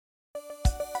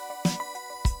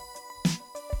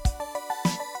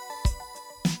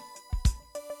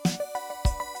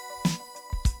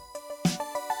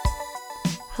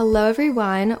Hello,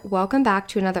 everyone. Welcome back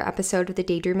to another episode of the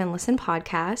Daydream and Listen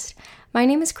podcast. My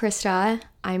name is Krista.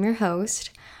 I'm your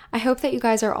host. I hope that you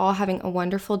guys are all having a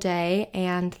wonderful day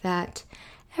and that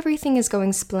everything is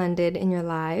going splendid in your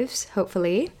lives,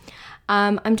 hopefully.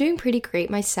 I'm doing pretty great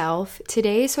myself.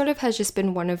 Today sort of has just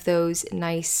been one of those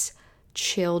nice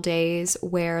chill days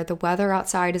where the weather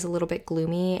outside is a little bit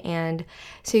gloomy, and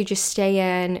so you just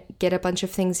stay in, get a bunch of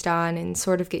things done, and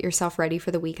sort of get yourself ready for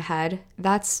the week ahead.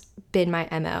 That's been my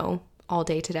MO all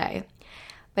day today.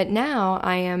 But now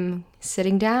I am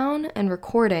sitting down and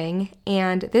recording,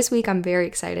 and this week I'm very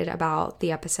excited about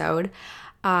the episode.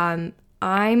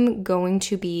 I'm going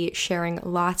to be sharing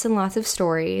lots and lots of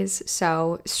stories,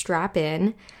 so strap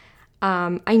in.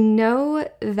 I know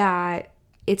that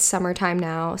it's summertime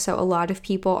now, so a lot of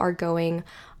people are going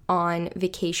on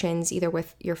vacations either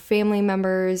with your family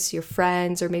members, your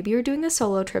friends, or maybe you're doing a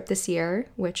solo trip this year,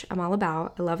 which I'm all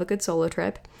about. I love a good solo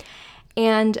trip.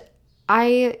 And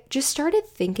I just started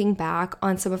thinking back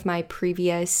on some of my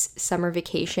previous summer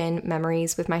vacation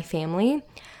memories with my family.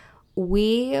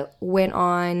 We went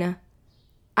on,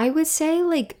 I would say,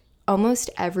 almost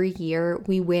every year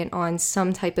we went on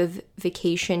some type of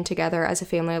vacation together as a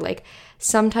family, like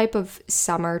some type of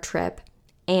summer trip.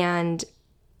 And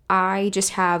I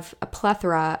just have a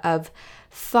plethora of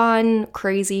fun,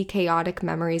 crazy, chaotic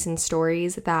memories and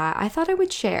stories that I thought I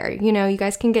would share. You know, you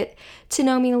guys can get to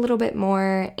know me a little bit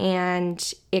more,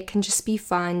 and it can just be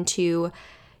fun to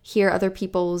hear other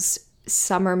people's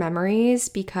summer memories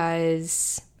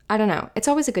because, I don't know, it's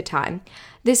always a good time.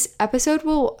 This episode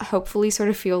will hopefully sort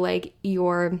of feel like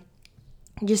you're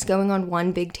just going on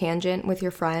one big tangent with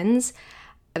your friends.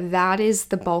 That is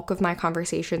the bulk of my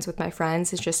conversations with my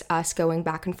friends, is just us going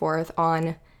back and forth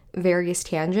on various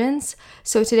tangents.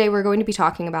 So today we're going to be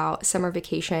talking about summer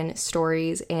vacation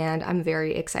stories, and I'm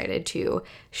very excited to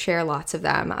share lots of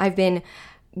them. I've been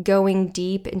going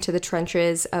deep into the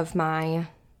trenches of my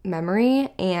memory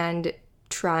and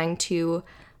trying to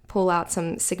pull out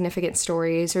some significant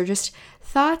stories or just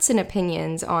thoughts and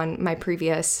opinions on my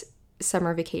previous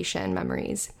summer vacation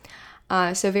memories.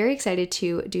 So very excited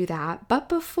to do that. But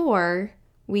before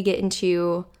we get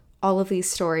into all of these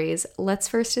stories, let's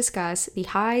first discuss the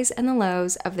highs and the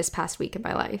lows of this past week in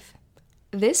my life.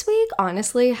 This week,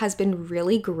 honestly, has been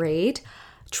really great.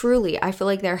 Truly, I feel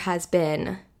like there has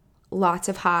been lots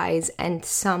of highs and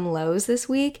some lows this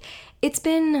week. It's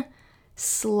been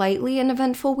slightly an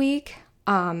eventful week.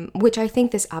 Which I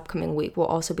think this upcoming week will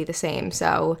also be the same.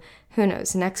 So who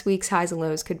knows? Next week's highs and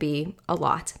lows could be a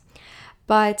lot.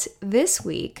 But this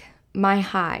week, my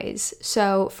highs.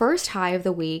 So first high of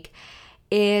the week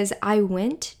is I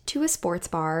went to a sports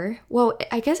bar. Well,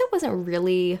 I guess it wasn't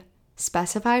really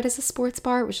specified as a sports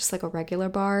bar. It was just like a regular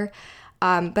bar.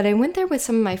 But I went there with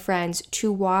some of my friends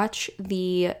to watch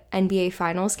the NBA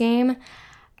Finals game.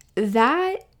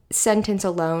 That sentence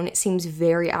alone seems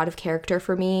very out of character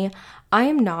for me. I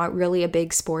am not really a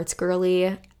big sports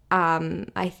girly.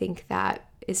 I think that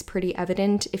is pretty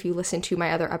evident if you listen to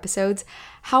my other episodes.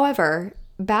 However,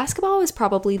 basketball is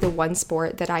probably the one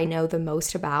sport that I know the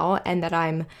most about and that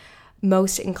I'm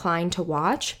most inclined to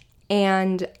watch.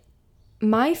 And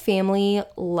my family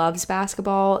loves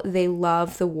basketball. They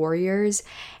love the Warriors.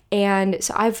 And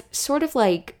so I've sort of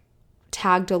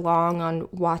tagged along on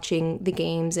watching the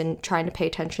games and trying to pay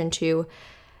attention to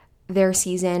their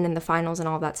season and the finals and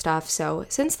all that stuff. So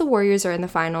since the Warriors are in the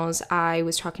finals, I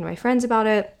was talking to my friends about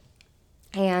it,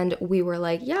 and we were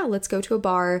like, yeah, let's go to a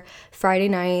bar Friday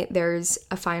night. There's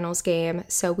a finals game.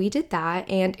 So we did that,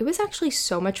 and it was actually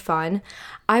so much fun.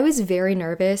 I was very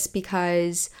nervous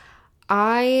because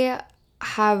prior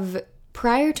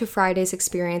to Friday's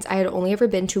experience, I had only ever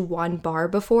been to one bar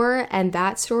before, and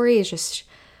that story is just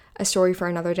a story for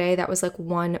another day. That was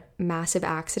one massive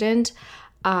accident.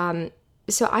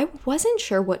 So I wasn't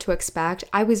sure what to expect.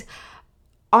 I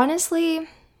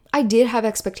did have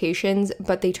expectations,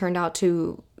 but they turned out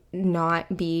to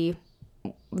not be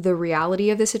the reality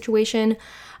of the situation.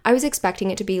 I was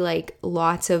expecting it to be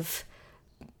lots of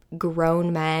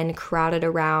grown men crowded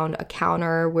around a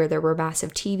counter where there were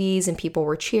massive TVs and people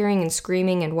were cheering and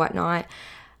screaming and whatnot.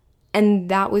 And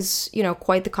that was,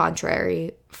 quite the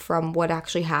contrary from what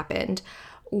actually happened.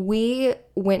 We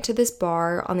went to this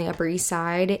bar on the Upper East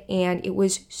Side, and it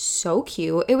was so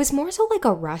cute. It was more so like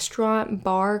a restaurant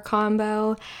bar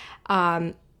combo,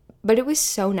 but it was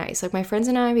so nice. My friends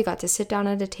and I, we got to sit down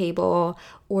at a table,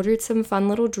 ordered some fun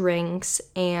little drinks,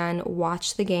 and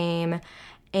watched the game,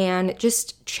 and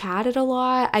just chatted a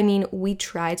lot. I mean, we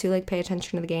tried to pay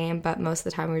attention to the game, but most of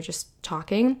the time we were just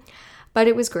talking. But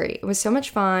it was great. It was so much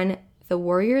fun. The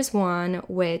Warriors won,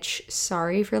 which,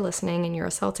 sorry if you're listening and you're a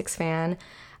Celtics fan,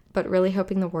 but really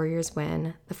hoping the Warriors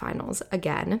win the finals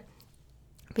again.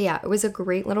 But yeah, it was a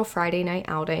great little Friday night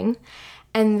outing.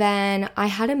 And then I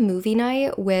had a movie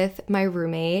night with my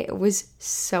roommate. It was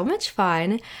so much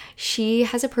fun. She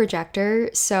has a projector,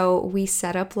 so we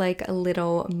set up like a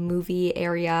little movie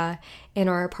area in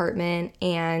our apartment.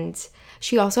 And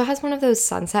she also has one of those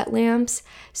sunset lamps.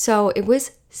 So it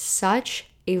was such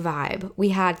a vibe. We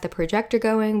had the projector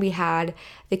going, we had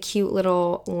the cute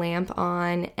little lamp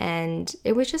on, and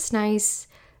it was just nice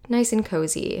and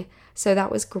cozy. So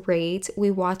that was great.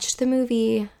 We watched the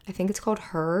movie, I think it's called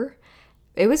Her.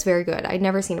 It was very good. I'd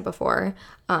never seen it before.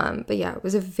 But yeah, it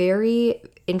was a very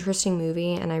interesting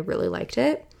movie and I really liked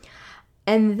it.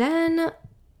 And then,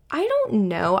 I don't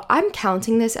know, I'm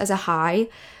counting this as a high.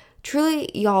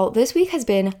 Truly, y'all, this week has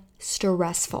been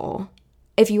stressful.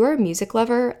 If you are a music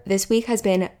lover, this week has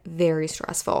been very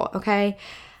stressful, okay?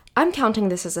 I'm counting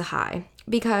this as a high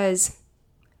because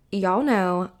y'all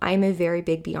know I'm a very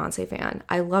big Beyonce fan.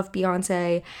 I love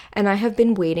Beyonce, and I have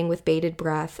been waiting with bated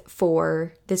breath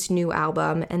for this new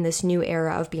album and this new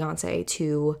era of Beyonce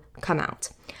to come out.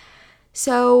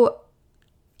 So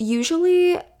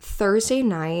usually my Thursday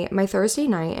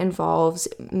night involves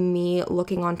me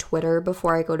looking on Twitter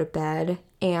before I go to bed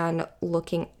and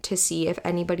looking to see if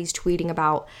anybody's tweeting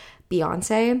about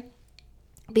Beyonce,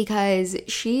 because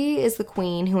she is the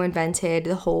queen who invented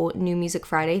the whole New Music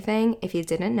Friday thing. If you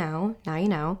didn't know, now you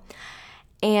know.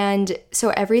 And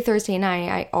so every Thursday night,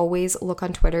 I always look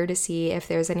on Twitter to see if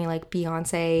there's any like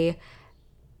Beyonce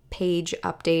page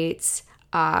updates,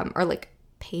 or like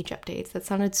page updates. That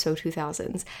sounded so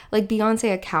 2000s. Like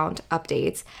Beyonce account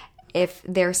updates. If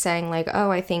they're saying like,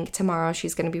 oh, I think tomorrow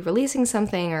she's going to be releasing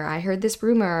something, or I heard this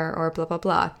rumor, or blah, blah,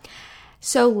 blah.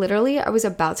 So literally I was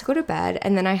about to go to bed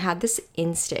and then I had this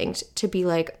instinct to be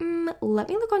like, let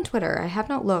me look on Twitter. I have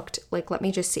not looked. Like, let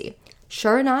me just see.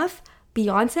 Sure enough,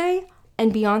 Beyonce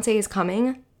and Beyonce is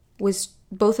Coming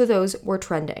both of those were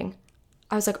trending.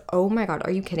 I was like, oh my God,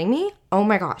 are you kidding me? Oh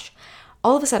my gosh.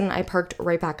 All of a sudden I perked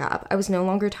right back up. I was no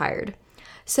longer tired.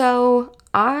 So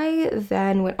I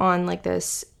then went on like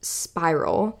this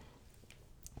spiral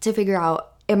to figure out,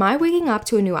 am I waking up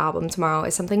to a new album tomorrow?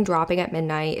 Is something dropping at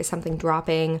midnight? Is something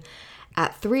dropping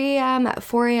at 3 a.m., at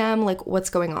 4 a.m.? Like, what's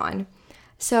going on?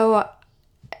 So,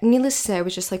 needless to say, I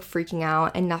was just like freaking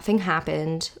out and nothing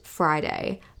happened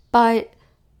Friday. But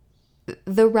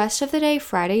the rest of the day,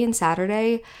 Friday and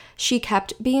Saturday, she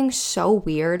kept being so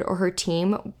weird, or her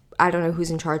team, I don't know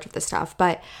who's in charge of this stuff,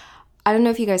 but I don't know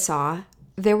if you guys saw,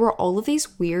 there were all of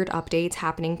these weird updates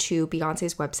happening to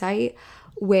Beyonce's website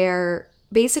where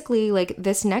basically, like,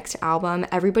 this next album,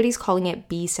 everybody's calling it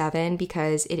B7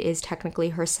 because it is technically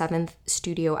her 7th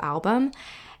studio album.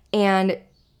 And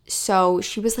so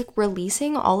she was, like,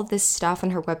 releasing all of this stuff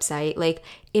on her website, like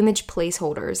image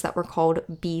placeholders that were called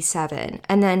B7,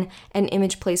 and then an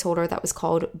image placeholder that was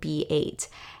called B8.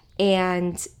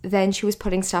 And then she was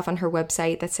putting stuff on her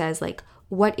website that says, like,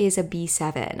 what is a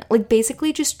B7? Like,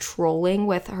 basically just trolling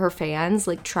with her fans,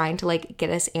 like trying to like get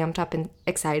us amped up and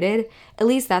excited. At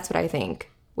least that's what I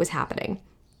think was happening.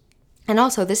 And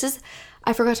also,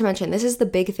 I forgot to mention, this is the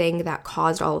big thing that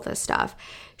caused all of this stuff.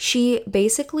 She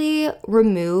basically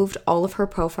removed all of her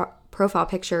profile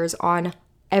pictures on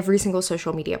every single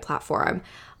social media platform,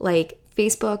 like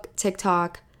Facebook,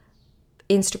 TikTok,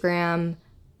 Instagram,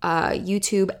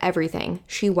 YouTube, everything.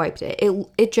 She wiped it.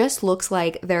 It just looks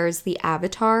like there's the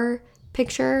avatar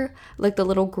picture, like the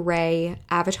little gray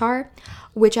avatar,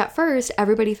 which at first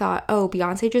everybody thought, oh,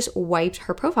 Beyonce just wiped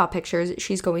her profile pictures.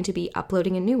 She's going to be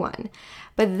uploading a new one.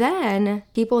 But then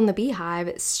people in the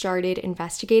Beehive started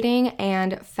investigating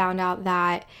and found out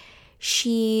that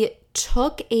she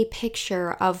took a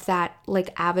picture of that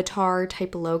like avatar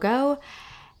type logo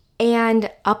and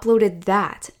uploaded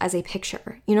that as a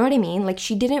picture. You know what I mean? Like,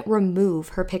 she didn't remove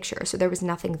her picture, so there was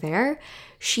nothing there.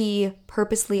 She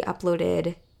purposely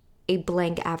uploaded a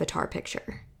blank avatar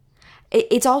picture.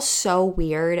 It's all so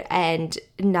weird, and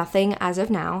nothing as of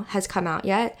now has come out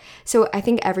yet. So I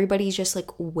think everybody's just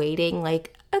like waiting,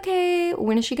 like, okay,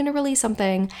 when is she gonna release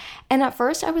something? And at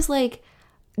first I was like,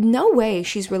 no way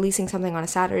she's releasing something on a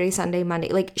Saturday, Sunday, Monday.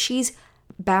 Like, she's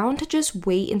bound to just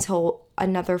wait until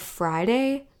another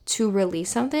Friday to release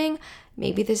something.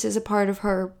 Maybe this is a part of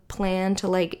her plan to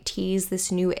like tease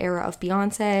this new era of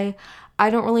Beyonce. I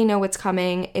don't really know what's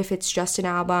coming, if it's just an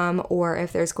album or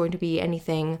if there's going to be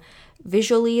anything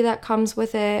visually that comes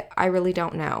with it. I really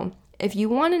don't know. If you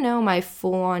want to know my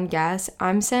full-on guess,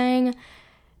 I'm saying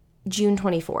June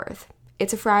 24th.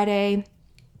 It's a Friday.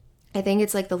 I think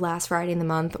it's like the last Friday in the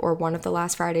month or one of the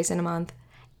last Fridays in a month.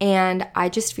 And I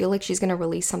just feel like she's going to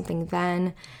release something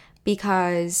then,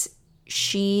 because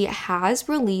she has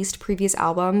released previous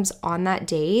albums on that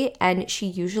date, and she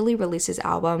usually releases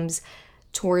albums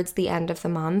towards the end of the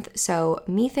month. So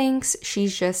methinks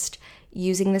she's just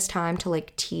using this time to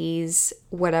like tease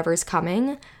whatever's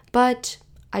coming, but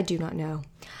I do not know.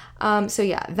 So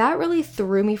yeah, that really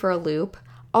threw me for a loop.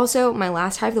 Also, my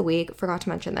last high of the week, forgot to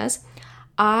mention this,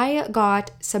 I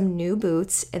got some new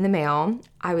boots in the mail.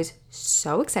 I was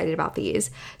so excited about these.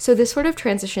 So this sort of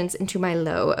transitions into my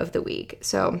low of the week.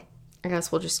 So I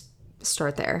guess we'll just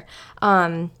start there.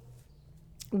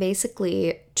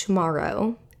 Basically,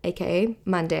 tomorrow, aka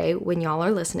Monday, when y'all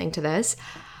are listening to this,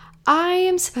 I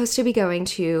am supposed to be going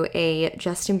to a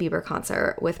Justin Bieber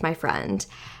concert with my friend.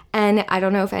 And I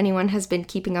don't know if anyone has been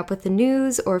keeping up with the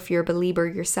news or if you're a believer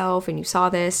yourself and you saw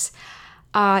this.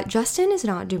 Justin is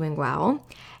not doing well.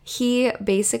 He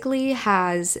basically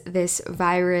has this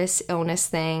virus illness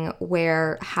thing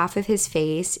where half of his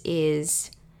face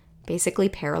is basically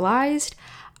paralyzed.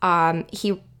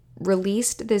 He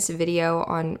released this video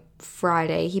on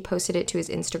Friday. He posted it to his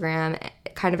Instagram,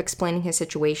 kind of explaining his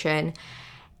situation,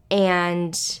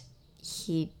 and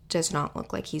he does not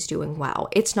look like he's doing well.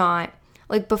 It's not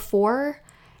like before.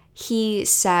 He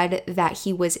said that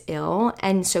he was ill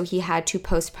and so he had to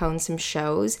postpone some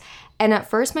shows. And at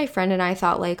first my friend and I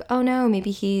thought like, oh no,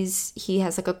 maybe he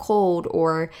has like a cold,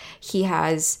 or he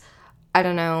has, I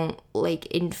don't know, like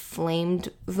inflamed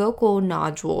vocal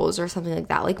nodules or something like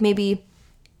that. Like maybe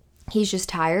he's just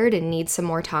tired and needs some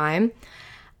more time.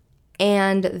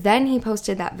 And then he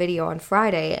posted that video on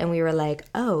Friday and we were like,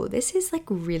 oh, this is like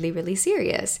really, really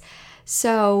serious.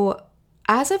 So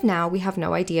as of now, we have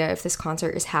no idea if this concert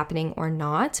is happening or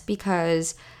not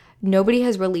because nobody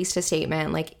has released a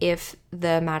statement like if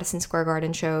the Madison Square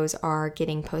Garden shows are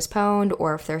getting postponed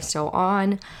or if they're still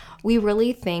on. We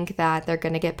really think that they're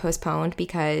going to get postponed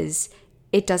because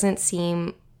it doesn't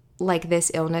seem like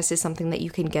this illness is something that you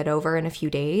can get over in a few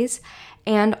days.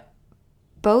 And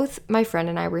both my friend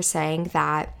and I were saying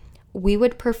that we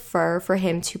would prefer for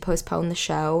him to postpone the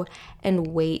show and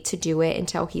wait to do it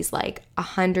until he's like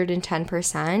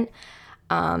 110%.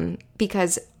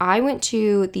 Because I went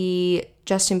to the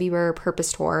Justin Bieber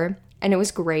Purpose Tour and it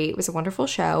was great. It was a wonderful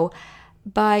show,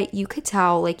 but you could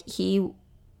tell like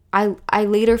I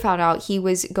later found out he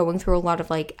was going through a lot of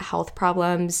like health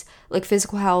problems, like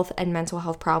physical health and mental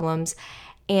health problems.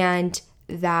 And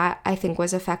that I think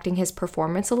was affecting his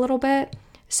performance a little bit.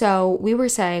 So we were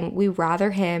saying we'd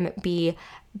rather him be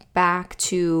back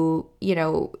to, you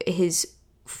know, his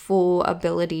full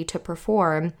ability to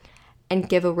perform and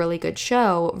give a really good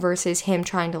show versus him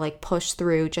trying to like push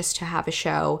through just to have a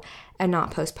show and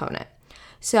not postpone it.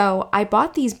 So I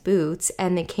bought these boots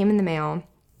and they came in the mail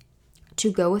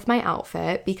to go with my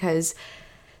outfit because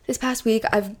this past week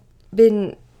I've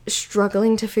been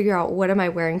struggling to figure out what am I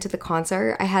wearing to the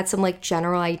concert. I had some like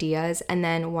general ideas and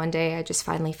then one day I just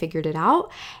finally figured it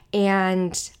out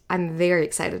and I'm very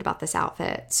excited about this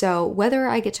outfit. So whether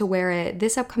I get to wear it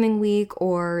this upcoming week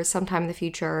or sometime in the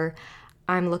future,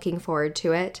 I'm looking forward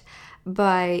to it.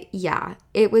 But yeah,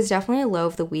 it was definitely a low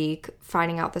of the week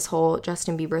finding out this whole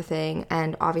Justin Bieber thing,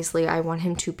 and obviously I want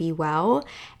him to be well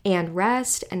and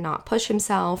rest and not push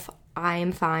himself. I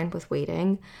am fine with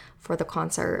waiting for the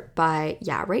concert, but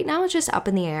yeah, right now it's just up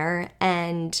in the air.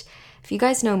 And if you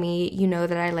guys know me, you know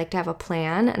that I like to have a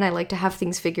plan and I like to have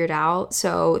things figured out.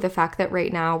 So the fact that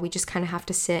right now we just kind of have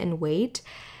to sit and wait,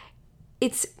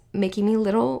 it's making me a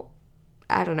little,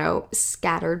 I don't know,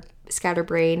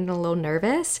 scatterbrained and a little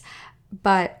nervous,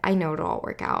 but I know it'll all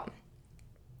work out.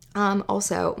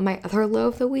 Also, my other low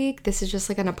of the week, this is just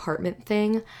like an apartment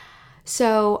thing.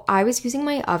 So I was using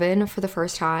my oven for the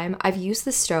first time. I've used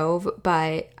the stove,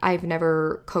 but I've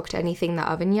never cooked anything in the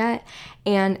oven yet.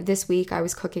 And this week I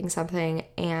was cooking something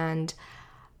and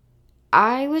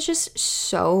I was just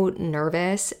so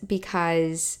nervous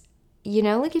because, you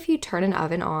know, like if you turn an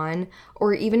oven on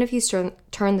or even if you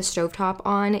turn the stovetop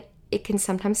on, it can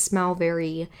sometimes smell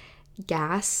very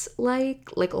gas-like,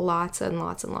 like lots and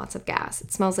lots and lots of gas.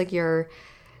 It smells like you're,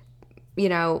 you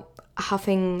know,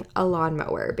 huffing a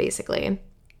lawnmower, basically.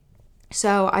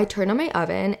 So I turned on my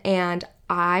oven and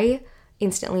I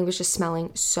instantly was just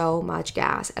smelling so much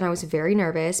gas. And I was very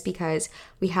nervous because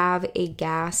we have a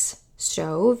gas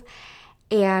stove.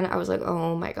 And I was like,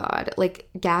 oh my God, like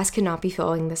gas cannot be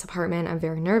filling this apartment. I'm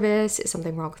very nervous. Is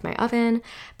something wrong with my oven?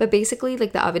 But basically,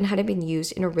 like the oven hadn't been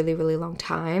used in a really, really long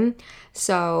time.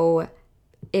 So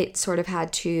it sort of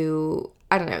had to,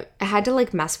 I don't know, I had to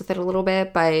like mess with it a little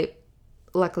bit, but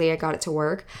luckily I got it to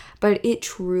work. But it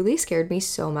truly scared me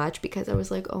so much because I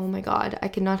was like, oh my God, I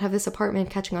cannot have this apartment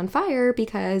catching on fire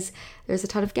because there's a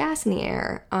ton of gas in the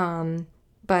air. But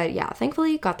But yeah,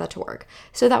 thankfully got that to work.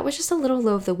 So that was just a little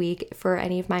low of the week for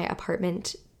any of my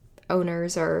apartment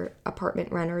owners or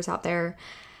apartment renters out there.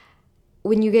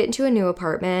 When you get into a new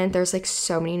apartment, there's like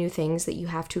so many new things that you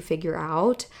have to figure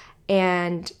out.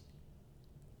 And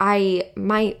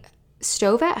my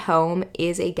stove at home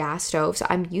is a gas stove, so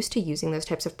I'm used to using those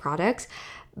types of products.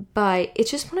 But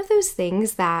it's just one of those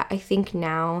things that I think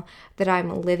now that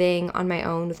I'm living on my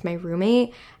own with my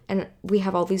roommate and we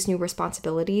have all these new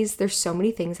responsibilities, there's so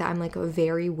many things that I'm like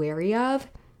very wary of.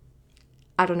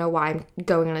 I don't know why I'm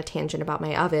going on a tangent about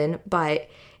my oven, but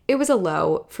it was a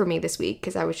low for me this week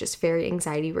because I was just very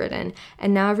anxiety ridden.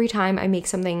 And now every time I make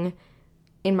something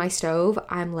in my stove,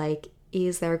 I'm like,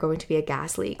 is there going to be a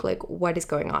gas leak? Like, what is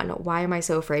going on? Why am I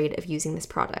so afraid of using this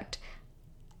product?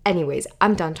 Anyways,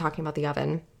 I'm done talking about the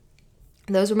oven.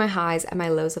 Those were my highs and my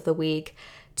lows of the week.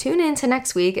 Tune in to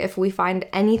next week if we find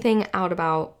anything out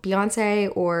about Beyonce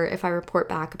or if I report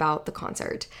back about the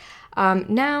concert.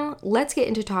 Now, let's get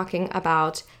into talking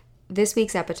about this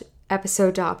week's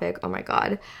episode topic, oh my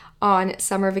god, on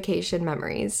summer vacation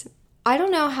memories. I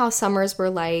don't know how summers were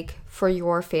like for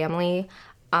your family,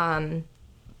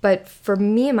 but for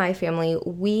me and my family,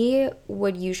 we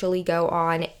would usually go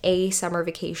on a summer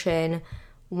vacation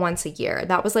once a year.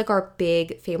 That was like our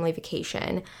big family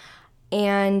vacation.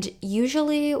 And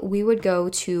usually we would go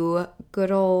to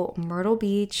good old Myrtle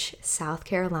Beach, South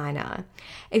Carolina.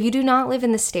 If you do not live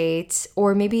in the States,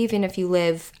 or maybe even if you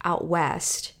live out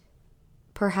west,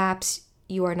 perhaps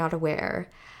you are not aware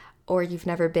or you've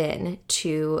never been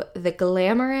to the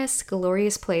glamorous,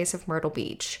 glorious place of Myrtle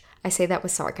Beach. I say that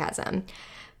with sarcasm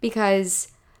because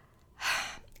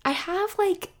I have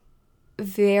like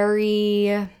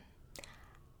very,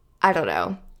 I don't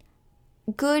know,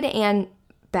 good and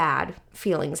bad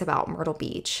feelings about Myrtle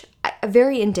Beach.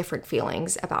 Very indifferent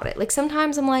feelings about it. Like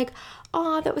sometimes I'm like,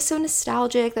 oh, that was so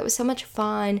nostalgic. That was so much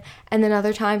fun. And then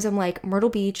other times I'm like, Myrtle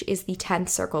Beach is the 10th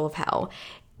circle of hell.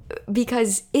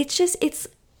 Because it's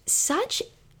such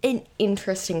an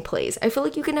interesting place. I feel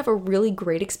like you can have a really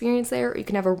great experience there, or you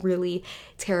can have a really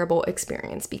terrible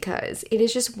experience because it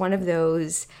is just one of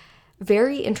those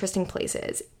very interesting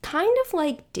places. Kind of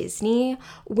like Disney,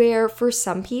 where for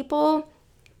some people,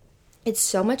 it's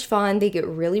so much fun. They get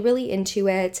really, really into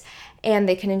it and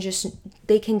they can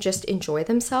just enjoy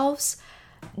themselves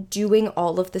doing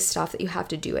all of the stuff that you have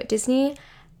to do at Disney.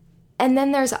 And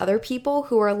then there's other people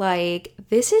who are like,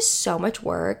 this is so much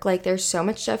work. Like there's so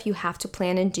much stuff you have to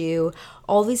plan and do,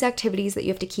 all these activities that you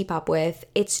have to keep up with.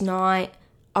 It's not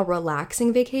a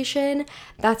relaxing vacation.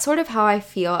 That's sort of how I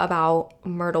feel about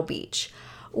Myrtle Beach,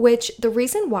 which the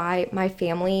reason why my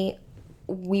family,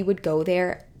 we would go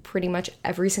there pretty much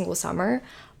every single summer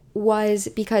was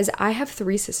because I have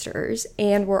 3 sisters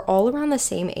and we're all around the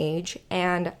same age,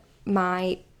 and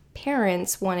my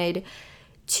parents wanted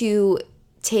to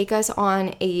take us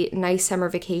on a nice summer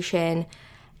vacation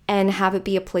and have it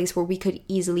be a place where we could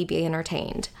easily be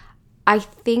entertained. I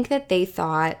think that they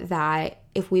thought that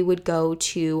if we would go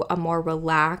to a more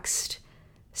relaxed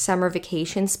summer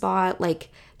vacation spot, like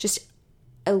just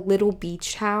a little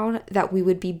beach town, that we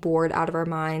would be bored out of our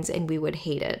minds and we would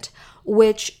hate it,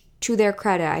 which to their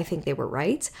credit, I think they were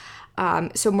right.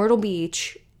 So Myrtle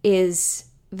Beach is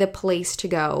the place to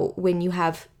go when you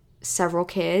have several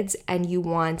kids and you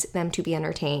want them to be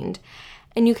entertained.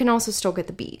 And you can also still get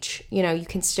the beach. You know, you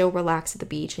can still relax at the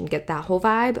beach and get that whole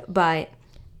vibe, but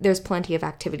there's plenty of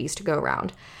activities to go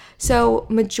around. So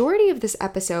majority of this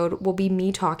episode will be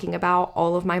me talking about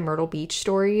all of my Myrtle Beach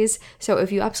stories. So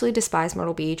if you absolutely despise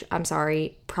Myrtle Beach, I'm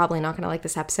sorry, probably not going to like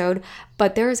this episode,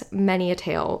 but there's many a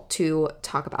tale to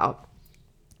talk about.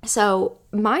 So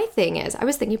my thing is, I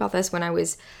was thinking about this when I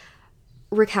was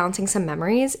recounting some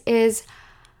memories, is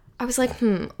I was like,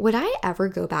 would I ever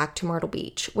go back to Myrtle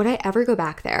Beach? Would I ever go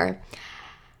back there?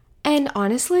 And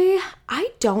honestly,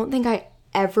 I don't think I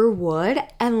ever would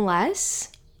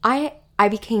unless I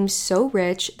became so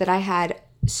rich that I had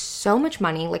so much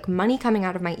money, like money coming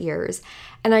out of my ears,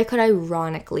 and I could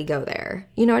ironically go there.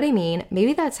 You know what I mean?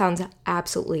 Maybe that sounds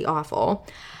absolutely awful,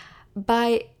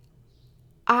 but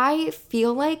I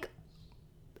feel like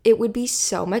it would be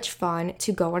so much fun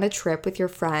to go on a trip with your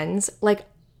friends. Like,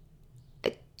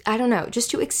 I don't know, just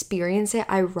to experience it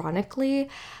ironically.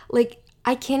 Like,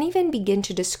 I can't even begin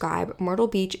to describe. Myrtle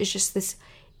Beach is just this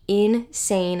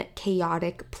insane,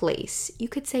 chaotic place. You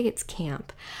could say it's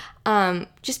camp.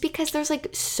 Just because there's like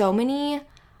so many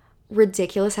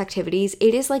ridiculous activities.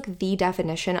 It is like the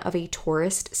definition of a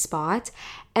tourist spot.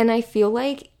 And I feel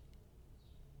like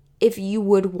if you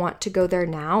would want to go there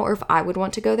now, or if I would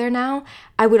want to go there now,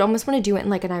 I would almost want to do it in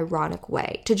like an ironic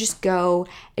way, to just go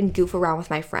and goof around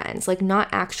with my friends, like not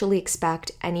actually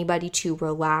expect anybody to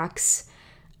relax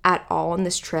at all on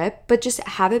this trip, but just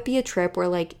have it be a trip where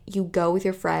like you go with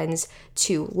your friends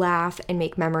to laugh and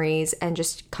make memories and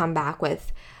just come back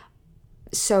with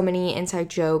so many inside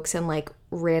jokes and like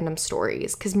random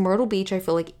stories. Because Myrtle Beach, I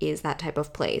feel like, is that type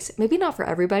of place. Maybe not for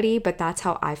everybody, but that's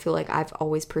how I feel like I've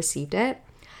always perceived it.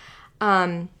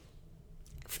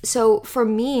 So for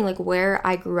me, like where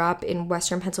I grew up in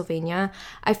Western Pennsylvania,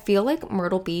 I feel like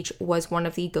Myrtle Beach was one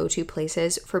of the go-to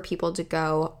places for people to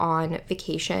go on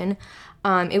vacation.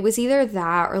 It was either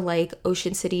that or like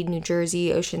Ocean City, New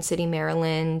Jersey, Ocean City,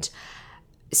 Maryland.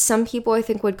 Some people I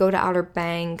think would go to Outer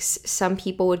Banks. Some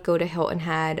people would go to Hilton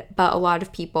Head, but a lot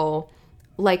of people,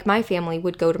 like my family,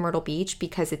 would go to Myrtle Beach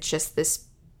because it's just this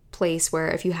place where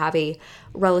if you have a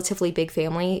relatively big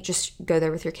family, just go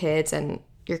there with your kids and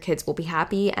your kids will be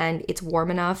happy, and it's warm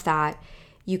enough that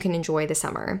you can enjoy the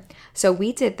summer. So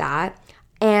we did that,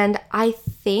 and I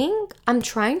think I'm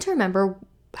trying to remember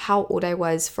how old I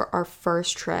was for our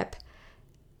first trip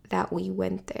that we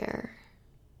went there.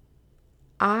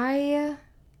 I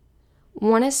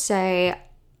want to say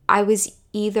I was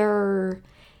either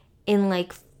in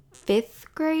like 5th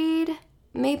grade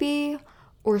maybe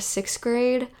or 6th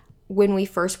grade when we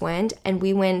first went, and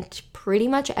we went pretty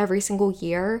much every single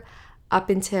year up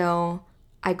until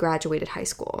I graduated high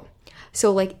school.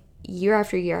 So like year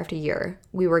after year after year,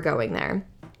 we were going there.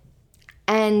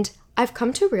 And I've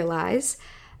come to realize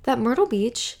that Myrtle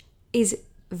Beach is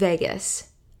Vegas,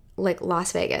 like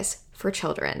Las Vegas for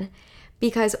children.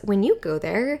 Because when you go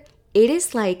there, it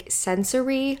is like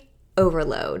sensory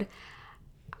overload.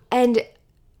 And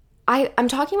I'm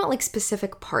talking about like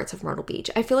specific parts of Myrtle Beach.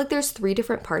 I feel like there's 3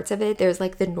 different parts of it. There's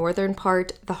like the northern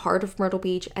part, the heart of Myrtle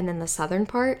Beach, and then the southern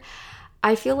part.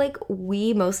 I feel like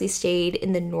we mostly stayed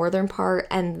in the northern part,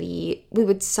 and we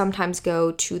would sometimes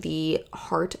go to the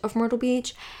heart of Myrtle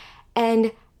Beach.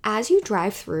 And as you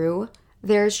drive through,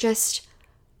 there's just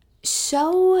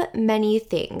so many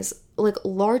things, like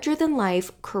larger than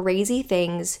life, crazy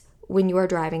things when you are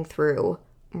driving through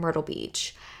Myrtle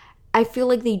Beach. I feel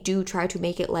like they do try to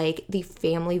make it like the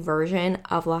family version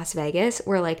of Las Vegas,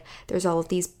 where like there's all of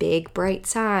these big bright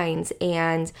signs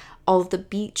and all of the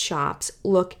beach shops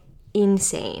look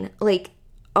insane. Like,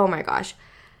 oh my gosh.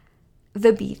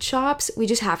 The beach shops, we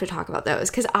just have to talk about those,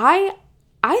 because I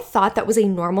thought that was a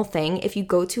normal thing. If you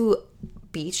go to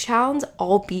beach towns,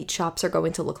 all beach shops are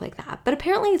going to look like that. But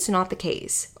apparently it's not the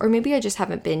case. Or maybe I just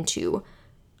haven't been to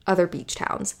other beach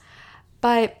towns.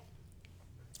 But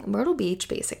Myrtle Beach,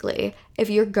 basically, if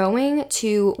you're going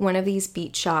to one of these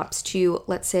beach shops to,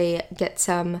 let's say, get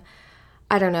some,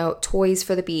 I don't know, toys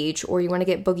for the beach, or you want to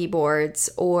get boogie boards,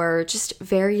 or just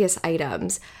various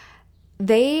items,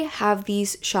 they have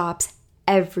these shops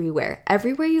everywhere.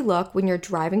 Everywhere you look when you're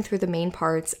driving through the main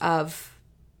parts of,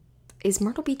 is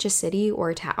Myrtle Beach a city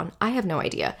or a town? I have no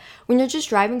idea. When you're just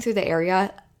driving through the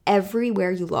area,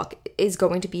 everywhere you look is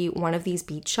going to be one of these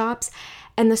beach shops,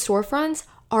 and the storefronts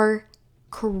are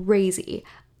crazy.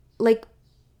 Like,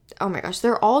 oh my gosh,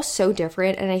 they're all so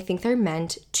different, and I think they're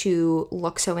meant to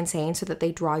look so insane so that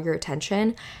they draw your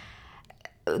attention.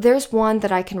 There's one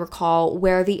that I can recall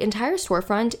where the entire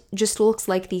storefront just looks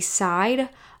like the side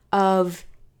of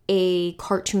a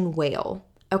cartoon whale,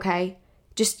 okay?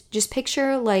 Just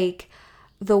picture like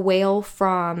the whale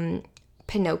from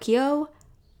Pinocchio.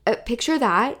 Picture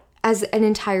that as an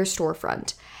entire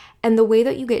storefront. And the way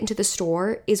that you get into the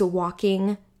store is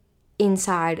walking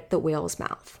inside the whale's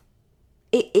mouth.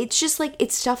 It's just like,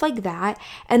 it's stuff like that.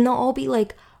 And they'll all be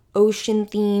like ocean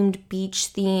themed, beach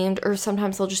themed, or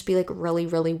sometimes they'll just be like really,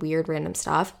 really weird random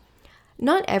stuff.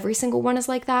 Not every single one is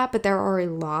like that, but there are a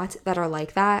lot that are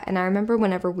like that. And I remember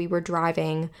whenever we were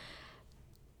driving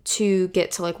to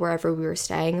get to like wherever we were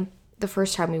staying, the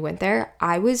first time we went there,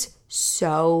 I was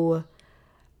so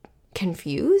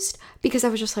confused because I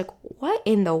was just like, what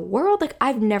in the world? Like,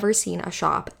 I've never seen a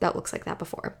shop that looks like that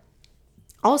before.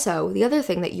 Also, the other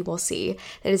thing that you will see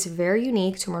that is very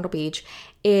unique to Myrtle Beach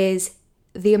is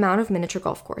the amount of miniature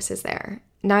golf courses there.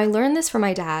 Now, I learned this from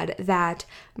my dad that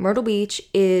Myrtle Beach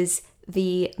is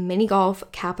the mini golf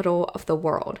capital of the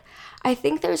world. I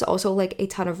think there's also like a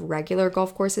ton of regular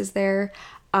golf courses there.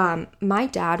 My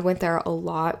dad went there a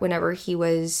lot whenever he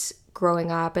was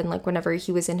growing up, and like whenever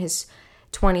he was in his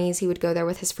 20s, he would go there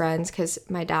with his friends because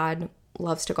my dad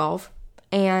loves to golf.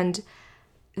 And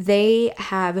they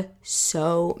have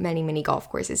so many mini golf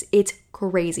courses. It's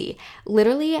crazy.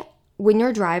 Literally, when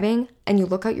you're driving and you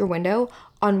look out your window,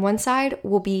 on one side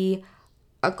will be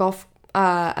a golf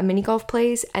a mini golf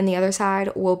place, and the other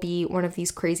side will be one of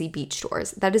these crazy beach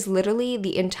stores. That is literally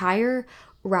the entire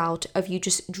route of you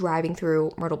just driving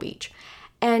through Myrtle Beach.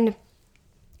 And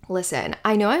listen,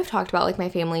 I know I've talked about like my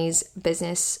family's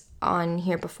business on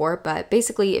here before, but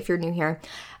basically, if you're new here,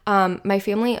 my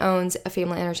family owns a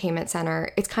family entertainment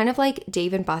center. It's kind of like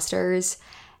Dave & Buster's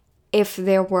if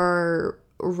there were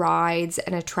rides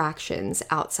and attractions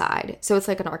outside. So it's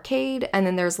like an arcade, and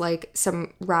then there's like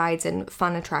some rides and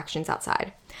fun attractions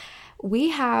outside. We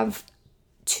have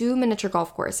 2 miniature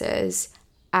golf courses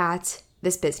at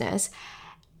this business.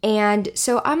 And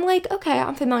so I'm like, okay,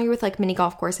 I'm familiar with like mini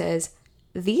golf courses.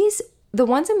 The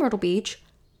ones in Myrtle Beach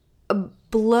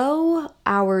blow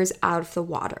ours out of the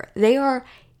water. They are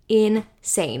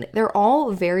insane. They're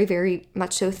all very, very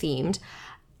much so themed.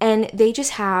 And they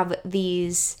just have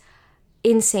these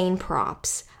insane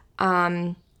props.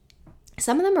 Some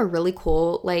of them are really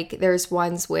cool. Like there's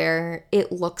ones where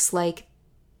it looks like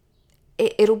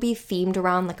it'll be themed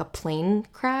around like a plane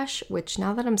crash, which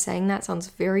now that I'm saying that sounds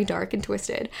very dark and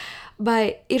twisted.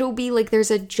 But it'll be like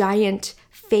there's a giant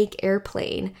fake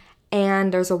airplane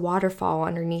and there's a waterfall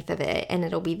underneath of it, and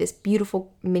it'll be this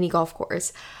beautiful mini golf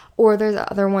course. Or there's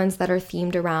other ones that are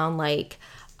themed around like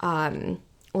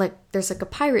there's like a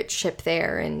pirate ship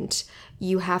there, and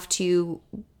you have to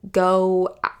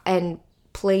go and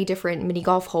play different mini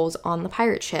golf holes on the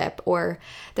pirate ship. Or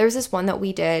there's this one that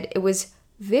we did. It was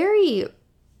very,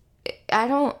 I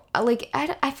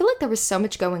feel like there was so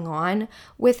much going on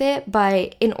with it,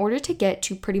 but in order to get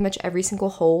to pretty much every single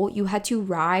hole, you had to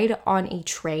ride on a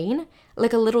train,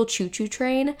 like a little choo-choo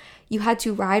train. You had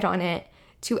to ride on it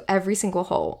to every single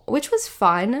hole, which was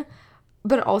fun,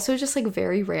 but also just like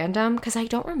very random because I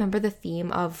don't remember the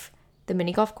theme of the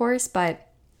mini golf course, but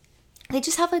they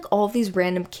just have like all of these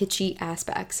random kitschy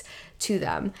aspects to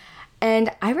them.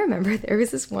 And I remember there was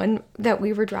this one that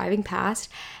we were driving past,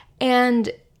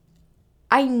 and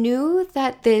I knew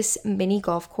that this mini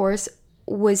golf course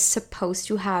was supposed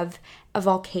to have a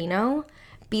volcano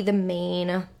be the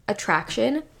main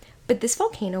attraction, but this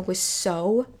volcano was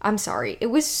it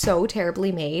was so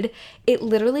terribly made. It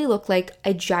literally looked like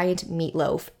a giant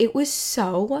meatloaf. It was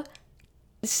so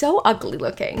ugly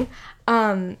looking.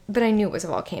 But I knew it was a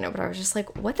volcano, but I was just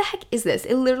like, what the heck is this?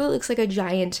 It literally looks like a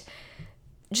giant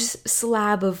just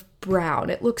slab of brown.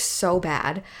 It looks so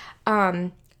bad.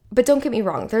 But don't get me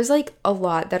wrong, there's like a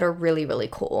lot that are really, really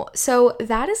cool. So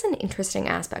that is an interesting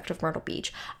aspect of Myrtle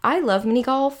Beach. I love mini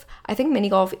golf. I think mini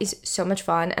golf is so much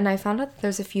fun. And I found out that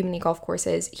there's a few mini golf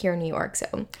courses here in New York.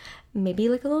 So maybe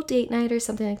like a little date night or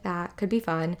something like that could be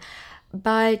fun.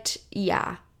 But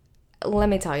yeah, let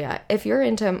me tell you, if you're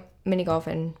into mini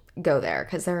golfing, go there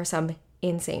because there are some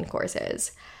insane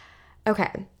courses.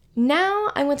 Okay. Now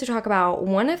I want to talk about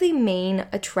one of the main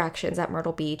attractions at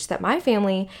Myrtle Beach that my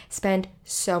family spent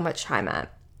so much time at.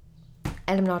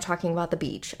 And I'm not talking about the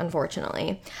beach,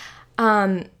 unfortunately.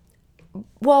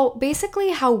 Well,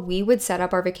 basically how we would set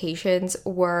up our vacations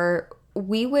were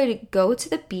we would go to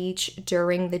the beach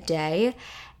during the day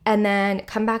and then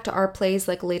come back to our place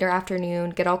like later afternoon,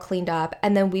 get all cleaned up,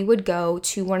 and then we would go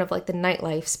to one of like the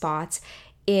nightlife spots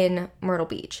in Myrtle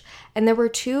Beach. And there were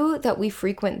 2 that we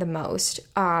frequent the most.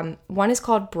 One is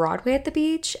called Broadway at the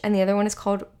Beach, and the other one is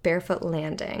called Barefoot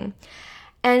Landing.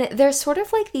 And they're sort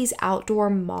of like these outdoor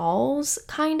malls,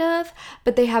 kind of,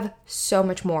 but they have so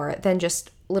much more than just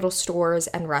little stores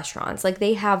and restaurants. Like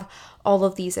they have all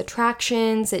of these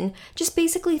attractions and just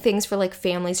basically things for like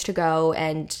families to go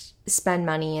and spend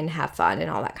money and have fun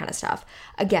and all that kind of stuff.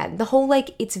 Again, the whole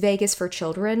like it's Vegas for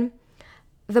children.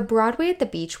 The Broadway at the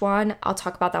Beach one, I'll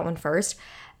talk about that one first.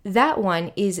 That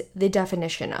one is the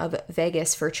definition of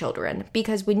Vegas for children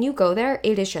because when you go there,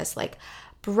 it is just like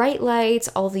bright lights,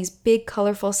 all of these big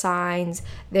colorful signs.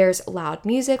 There's loud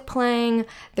music playing.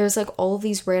 There's like all of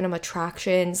these random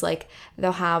attractions. Like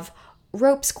they'll have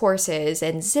ropes courses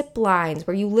and zip lines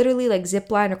where you literally like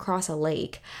zip line across a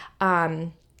lake.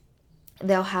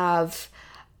 They'll have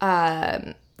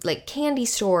like candy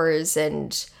stores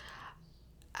and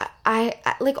I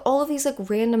like all of these like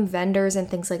random vendors and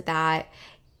things like that.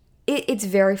 It's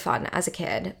very fun as a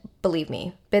kid, believe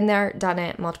me. Been there, done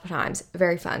it multiple times.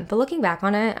 Very fun. But looking back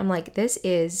on it, I'm like, this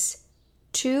is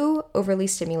too overly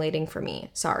stimulating for me.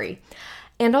 Sorry.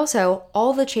 And also,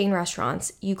 all the chain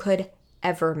restaurants you could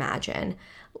ever imagine.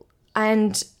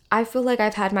 And I feel like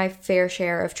I've had my fair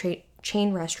share of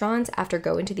chain restaurants after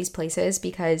going to these places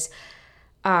because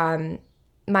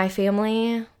my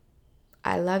family,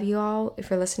 I love you all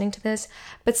if you're listening to this,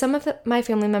 but some of my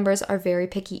family members are very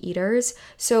picky eaters,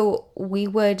 so we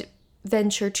would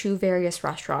venture to various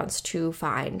restaurants to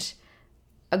find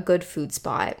a good food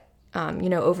spot.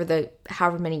 over the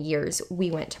however many years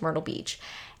we went to Myrtle Beach.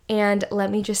 And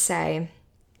let me just say,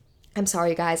 I'm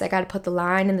sorry guys, I got to put the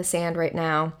line in the sand right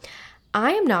now.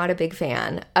 I am not a big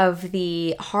fan of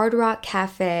the Hard Rock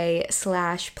Cafe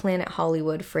 / Planet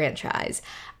Hollywood franchise.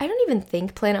 I don't even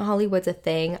think Planet Hollywood's a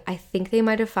thing. I think they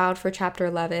might have filed for Chapter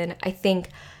 11. I think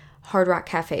Hard Rock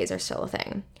Cafes are still a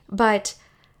thing. But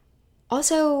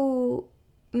also,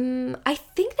 I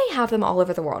think they have them all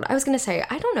over the world. I was going to say,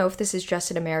 I don't know if this is just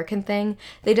an American thing.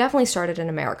 They definitely started in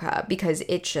America because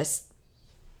it's just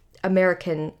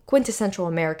quintessential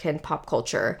American pop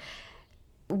culture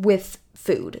with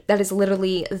food. That is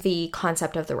literally the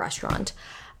concept of the restaurant.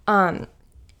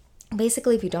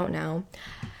 Basically, if you don't know,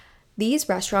 these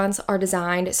restaurants are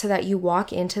designed so that you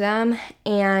walk into them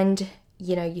and,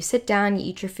 you sit down, you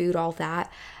eat your food, all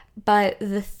that. But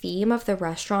the theme of the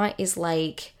restaurant is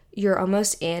like you're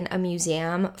almost in a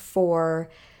museum for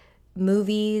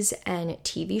movies and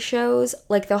TV shows.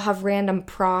 Like they'll have random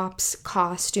props,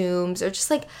 costumes, or just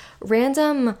like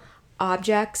random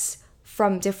objects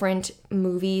from different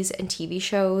movies and TV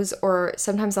shows, or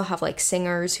sometimes they'll have like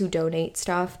singers who donate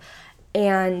stuff.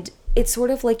 And it's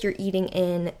sort of like you're eating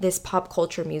in this pop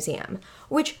culture museum,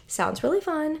 which sounds really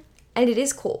fun. And it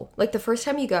is cool. Like the first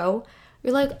time you go,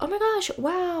 you're like, oh my gosh,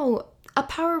 wow, a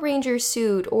Power Ranger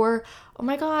suit, or oh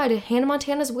my God, Hannah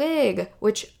Montana's wig,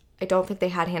 which I don't think they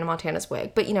had Hannah Montana's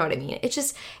wig, but you know what I mean.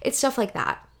 It's stuff like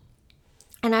that.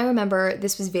 And I remember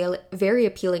this was very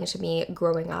appealing to me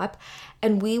growing up.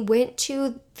 And we went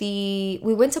to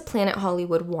Planet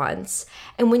Hollywood once.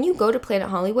 And when you go to Planet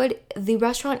Hollywood, the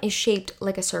restaurant is shaped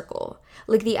like a circle.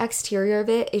 Like the exterior of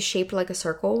it is shaped like a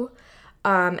circle.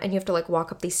 And you have to like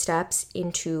walk up these steps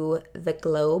into the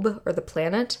globe or the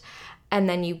planet. And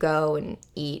then you go and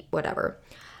eat whatever.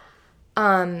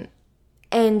 And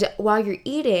while you're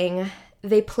eating,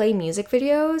 they play music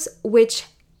videos, which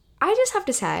I just have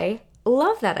to say,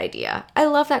 love that idea. I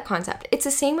love that concept. It's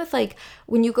the same with like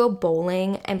when you go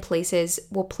bowling and places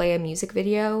will play a music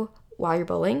video while you're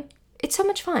bowling. It's so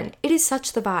much fun. It is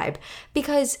such the vibe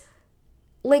because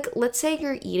like, let's say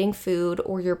you're eating food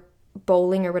or you're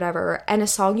bowling or whatever and a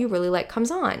song you really like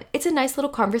comes on. It's a nice little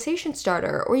conversation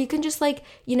starter, or you can just like,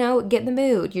 get in the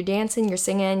mood. You're dancing, you're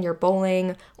singing, you're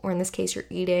bowling, or in this case, you're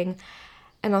eating.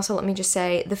 And also, let me just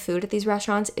say, the food at these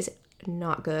restaurants is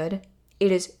not good.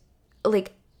 It is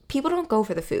like, people don't go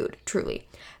for the food, truly.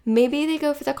 Maybe they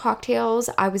go for the cocktails.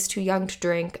 I was too young to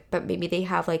drink, but maybe they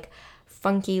have like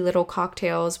funky little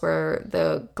cocktails where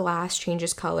the glass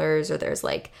changes colors or there's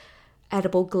like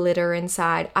edible glitter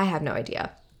inside. I have no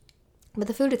idea. But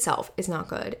the food itself is not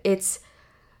good. It's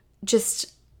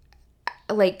just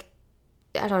like,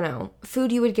 I don't know,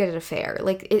 food you would get at a fair.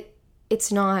 Like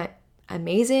it's not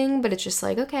amazing, but it's just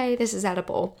like, okay, this is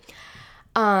edible.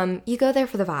 You go there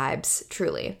for the vibes,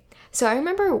 truly. So I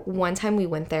remember one time we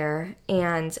went there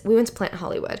and we went to Planet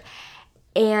Hollywood,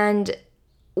 and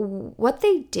what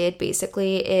they did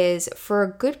basically is for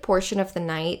a good portion of the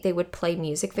night, they would play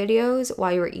music videos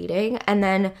while you were eating. And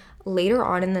then later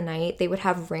on in the night, they would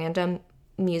have random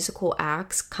musical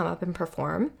acts come up and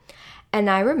perform. And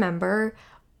I remember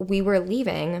we were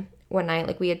leaving one night,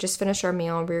 like we had just finished our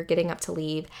meal and we were getting up to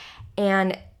leave.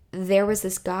 And there was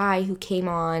this guy who came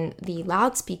on the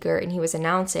loudspeaker and he was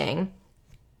announcing.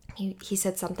 He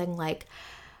said something like,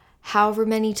 however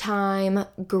many time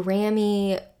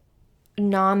Grammy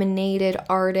nominated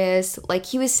artist, like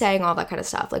he was saying all that kind of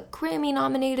stuff, like Grammy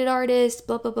nominated artist,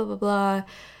 blah, blah, blah, blah, blah,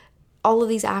 all of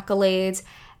these accolades.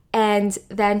 And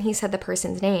then he said the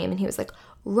person's name and he was like,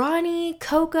 Ronnie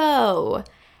Coco.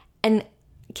 And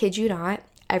kid you not,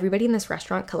 everybody in this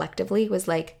restaurant collectively was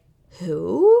like,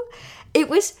 who? It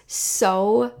was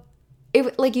so,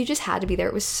 like you just had to be there.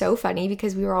 It was so funny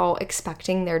because we were all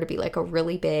expecting there to be like a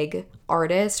really big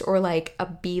artist or like a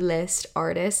B-list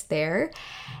artist there.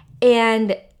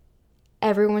 And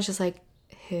everyone was just like,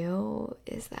 who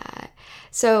is that?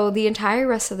 So the entire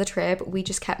rest of the trip, we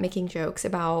just kept making jokes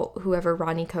about whoever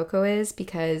Ronnie Coco is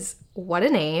because what a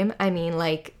name. I mean,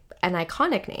 like an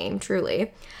iconic name,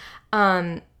 truly.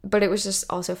 But it was just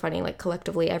also funny, like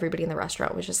collectively everybody in the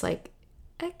restaurant was just like,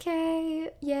 okay,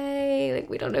 yay, like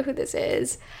we don't know who this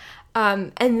is.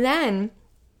 And then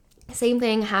same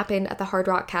thing happened at the Hard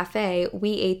Rock Cafe.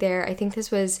 We ate there. I think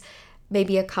this was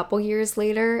maybe a couple years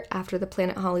later after the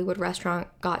Planet Hollywood restaurant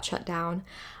got shut down.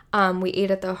 We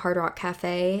ate at the Hard Rock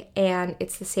Cafe and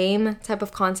it's the same type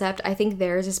of concept. I think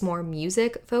theirs is more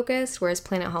music focused, whereas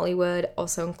Planet Hollywood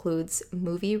also includes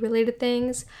movie related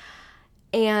things.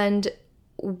 And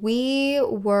I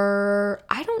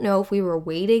don't know if we were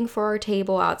waiting for our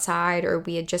table outside or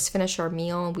we had just finished our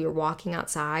meal and we were walking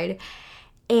outside.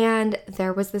 And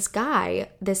there was this guy,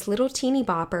 this little teeny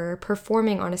bopper,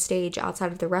 performing on a stage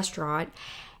outside of the restaurant.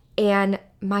 And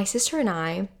my sister and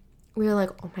I, we were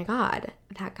like, oh my God,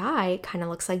 that guy kind of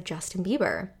looks like Justin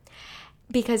Bieber.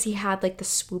 Because he had like the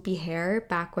swoopy hair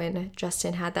back when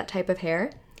Justin had that type of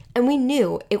hair. And we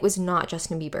knew it was not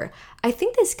Justin Bieber. I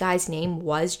think this guy's name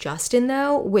was Justin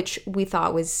though, which we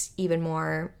thought was even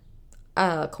more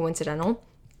coincidental.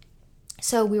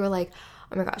 So we were like,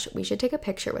 oh my gosh, we should take a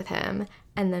picture with him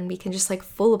and then we can just like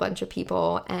fool a bunch of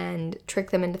people and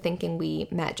trick them into thinking we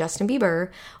met Justin Bieber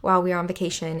while we were on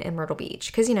vacation in Myrtle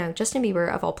Beach. Because, you know, Justin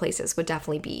Bieber of all places would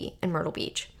definitely be in Myrtle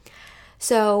Beach.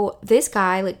 So this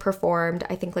guy like performed,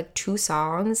 I think like 2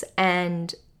 songs,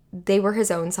 and they were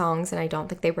his own songs, and I don't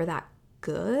think they were that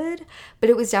good, but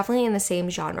it was definitely in the same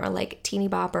genre, like teeny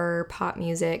bopper, pop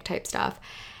music type stuff.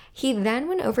 He then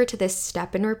went over to this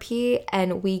step and repeat,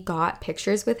 and we got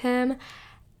pictures with him.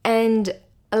 And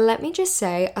let me just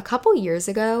say, a couple years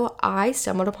ago, I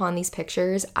stumbled upon these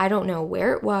pictures. I don't know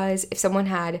where it was, if someone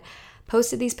had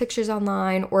posted these pictures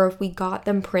online or if we got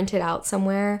them printed out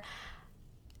somewhere.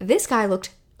 This guy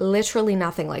looked literally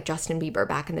nothing like Justin Bieber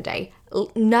back in the day.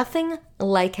 Nothing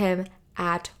like him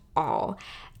at all.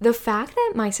 The fact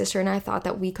that my sister and I thought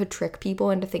that we could trick people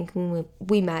into thinking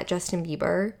we met Justin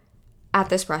Bieber at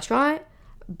this restaurant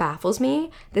baffles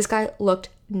me. This guy looked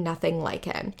nothing like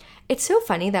him. It's so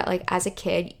funny that like as a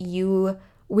kid,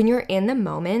 when you're in the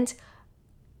moment,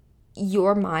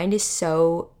 your mind is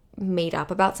so made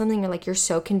up about something, or like you're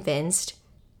so convinced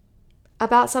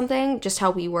about something, just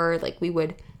how we were, like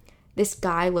this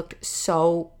guy looked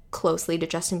so closely to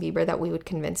Justin Bieber that we would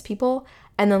convince people.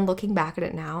 And then looking back at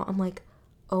it now, I'm like,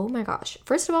 oh my gosh.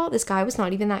 First of all, this guy was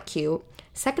not even that cute.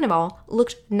 Second of all,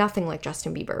 looked nothing like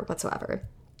Justin Bieber whatsoever.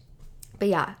 But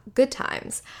yeah, good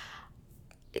times.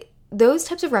 Those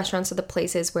types of restaurants are the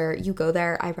places where you go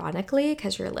there ironically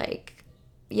because you're like,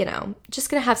 you know, just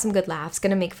gonna have some good laughs,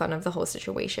 gonna make fun of the whole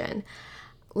situation.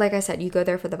 Like I said, you go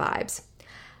there for the vibes.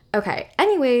 Okay,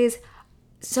 anyways,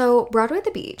 so Broadway at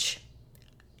the Beach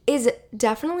is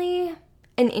definitely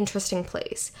an interesting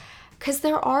place because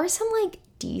there are some like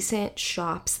decent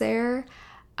shops there.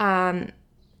 And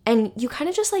you kind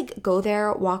of just like go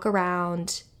there, walk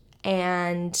around,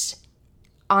 and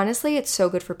honestly, it's so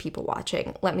good for people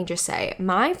watching. Let me just say,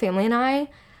 my family and I,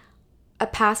 a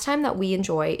pastime that we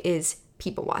enjoy is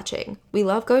people watching. We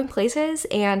love going places,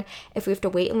 and if we have to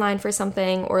wait in line for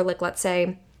something, or like let's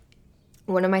say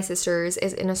one of my sisters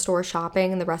is in a store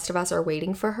shopping and the rest of us are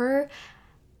waiting for her,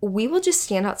 we will just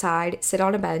stand outside, sit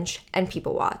on a bench, and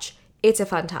people watch. It's a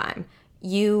fun time.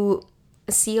 You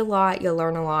see a lot, you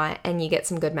learn a lot, and you get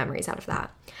some good memories out of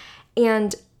that.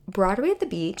 And Broadway at the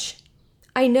Beach,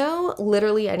 I know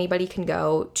literally anybody can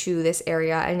go to this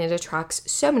area and it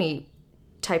attracts so many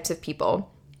types of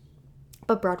people.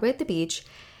 But Broadway at the Beach,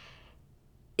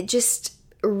 it just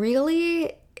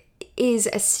really is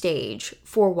a stage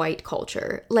for white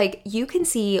culture. Like, you can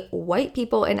see white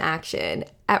people in action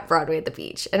at Broadway at the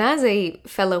Beach. And as a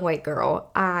fellow white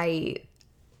girl, I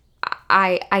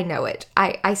know it.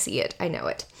 I see it. I know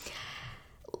it.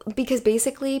 Because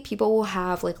basically people will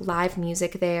have like live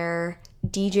music there.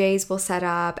 DJs will set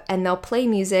up and they'll play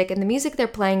music, and the music they're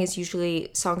playing is usually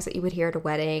songs that you would hear at a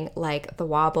wedding, like The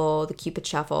Wobble, The Cupid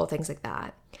Shuffle, things like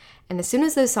that. And as soon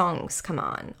as those songs come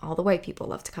on, all the white people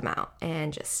love to come out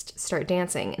and just start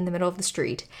dancing in the middle of the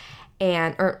street,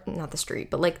 or not the street,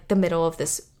 but like the middle of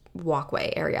this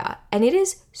walkway area. And it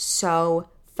is so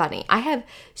funny. I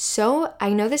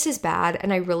know this is bad,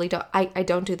 and I really don't, I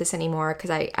don't do this anymore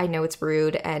because I know it's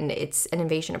rude and it's an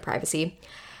invasion of privacy.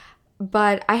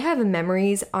 But I have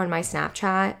memories on my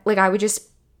Snapchat. Like, I would just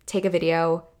take a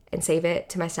video and save it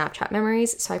to my Snapchat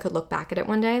memories so I could look back at it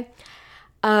one day,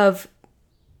 of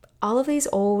all of these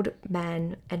old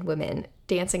men and women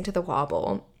dancing to The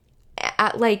Wobble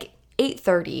at like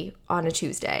 8:30 on a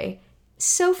Tuesday.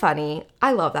 So funny.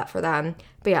 I love that for them.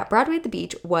 But yeah, Broadway at the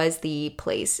Beach was the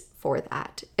place for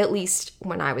that, at least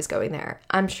when I was going there.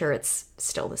 I'm sure it's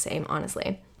still the same,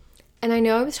 honestly. And I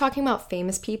know I was talking about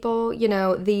famous people, you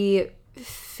know, the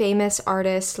famous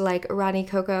artists like Ronnie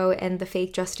Coco and the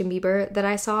fake Justin Bieber that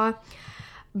I saw.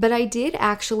 But I did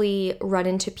actually run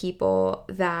into people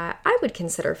that I would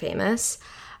consider famous.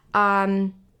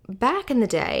 Back in the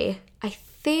day, I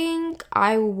think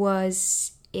I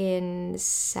was in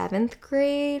 7th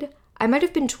grade. I might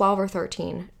have been 12 or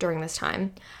 13 during this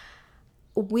time.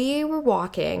 We were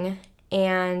walking,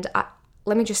 and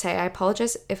let me just say, I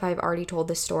apologize if I've already told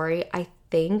this story. I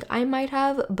think I might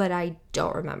have, but I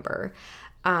don't remember.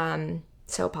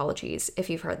 So apologies if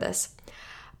you've heard this.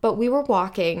 But we were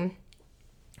walking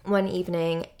one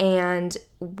evening, and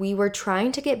we were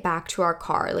trying to get back to our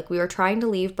car. Like, we were trying to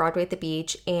leave Broadway at the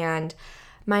Beach, and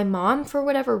my mom, for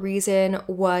whatever reason,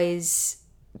 was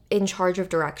in charge of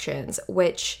directions,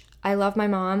 which I love my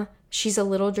mom. She's a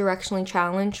little directionally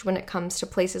challenged when it comes to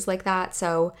places like that.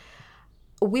 So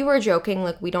we were joking,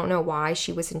 like, we don't know why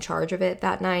she was in charge of it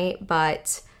that night,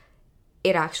 but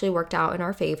it actually worked out in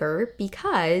our favor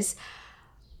because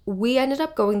we ended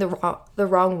up going the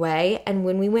wrong way. And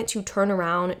when we went to turn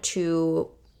around to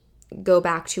go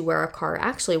back to where our car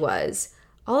actually was,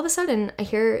 all of a sudden I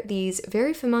hear these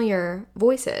very familiar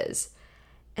voices.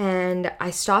 And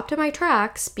I stopped in my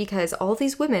tracks because all of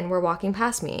these women were walking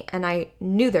past me and I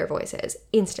knew their voices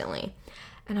instantly.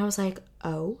 And I was like,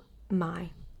 oh my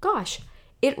gosh,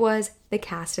 it was the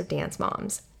cast of Dance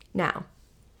Moms. Now,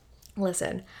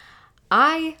 listen,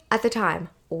 I, at the time,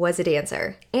 was a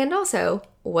dancer and also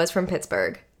was from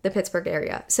Pittsburgh, the Pittsburgh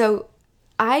area. So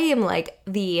I am like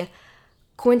the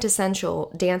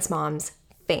quintessential Dance Moms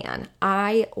fan.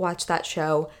 I watched that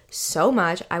show so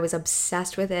much. I was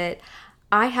obsessed with it.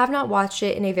 I have not watched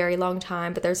it in a very long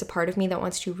time, but there's a part of me that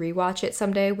wants to rewatch it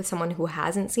someday with someone who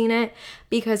hasn't seen it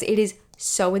because it is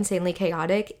so insanely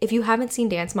chaotic. If you haven't seen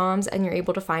Dance Moms and you're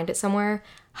able to find it somewhere,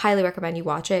 highly recommend you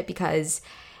watch it because,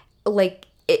 like,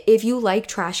 if you like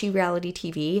trashy reality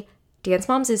TV, Dance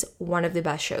Moms is one of the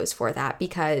best shows for that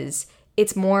because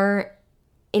it's more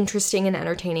interesting and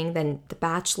entertaining than The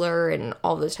Bachelor and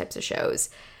all those types of shows.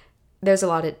 There's a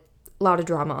lot of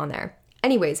drama on there.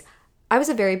 Anyways, I was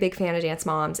a very big fan of Dance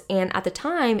Moms, and at the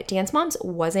time, Dance Moms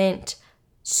wasn't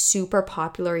super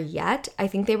popular yet. I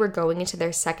think they were going into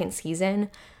their second season,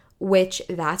 which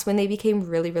that's when they became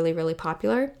really, really, really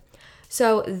popular.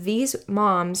 So these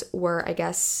moms were, I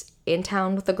guess, in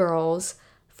town with the girls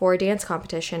for a dance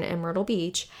competition in Myrtle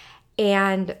Beach,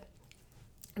 and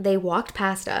they walked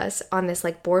past us on this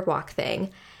like boardwalk thing,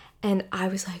 and I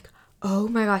was like, oh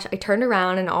my gosh. I turned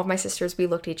around and all of my sisters, we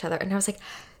looked at each other and I was like,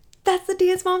 that's the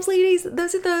Dance Moms ladies.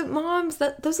 Those are the moms.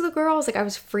 Those are the girls. Like, I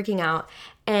was freaking out.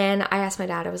 And I asked my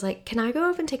dad, I was like, can I go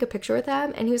up and take a picture with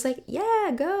them? And he was like, yeah,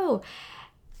 go.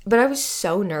 But I was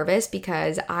so nervous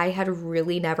because I had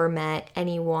really never met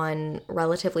anyone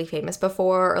relatively famous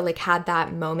before or like had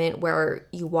that moment where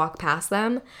you walk past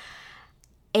them.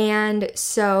 And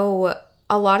so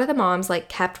a lot of the moms like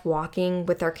kept walking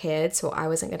with their kids, so I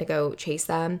wasn't going to go chase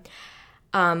them.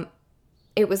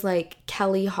 It was like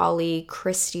Kelly, Holly,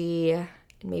 Christy, and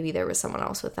maybe there was someone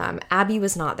else with them. Abby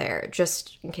was not there,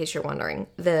 just in case you're wondering.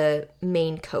 The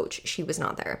main coach, she was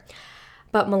not there.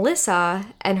 But Melissa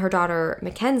and her daughter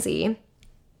Mackenzie,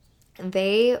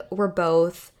 they were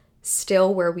both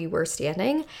still where we were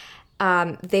standing.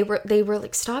 They were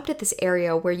like stopped at this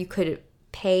area where you could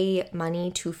pay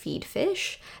money to feed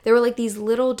fish. There were like these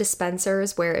little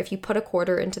dispensers where if you put a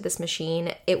quarter into this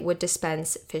machine, it would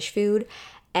dispense fish food.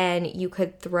 And you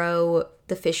could throw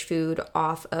the fish food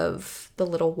off of the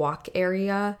little walk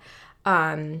area,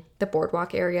 the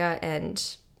boardwalk area, and,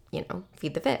 you know,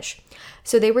 feed the fish.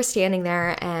 So they were standing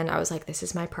there and I was like, this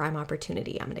is my prime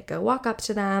opportunity. I'm going to go walk up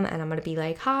to them and I'm going to be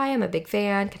like, hi, I'm a big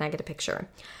fan. Can I get a picture?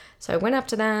 So I went up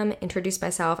to them, introduced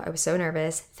myself. I was so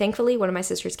nervous. Thankfully, one of my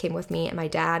sisters came with me and my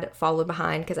dad followed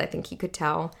behind because I think he could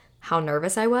tell how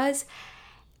nervous I was.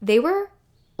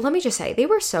 Let me just say, they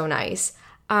were so nice.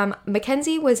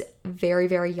 Mackenzie was very,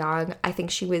 very young. I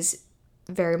think she was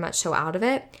very much so out of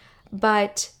it.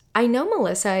 But I know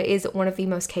Melissa is one of the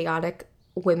most chaotic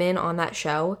women on that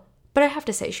show. But I have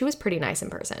to say, she was pretty nice in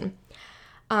person.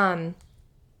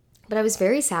 But I was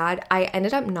very sad. I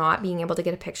ended up not being able to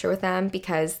get a picture with them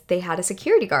because they had a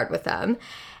security guard with them.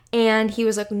 And he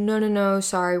was like, no,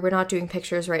 sorry, we're not doing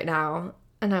pictures right now.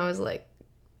 And I was like,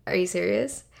 are you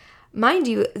serious? Mind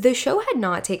you, the show had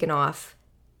not taken off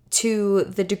to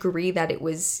the degree that it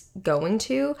was going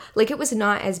to. Like, it was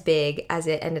not as big as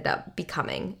it ended up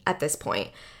becoming at this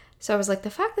point. So I was like, the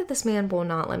fact that this man will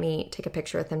not let me take a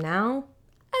picture with him now,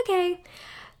 okay.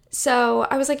 So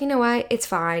I was like, you know what? It's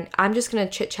fine. I'm just going to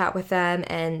chit chat with them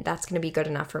and that's going to be good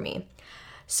enough for me.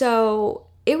 So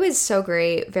it was so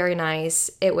great. Very nice.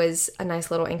 It was a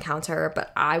nice little encounter,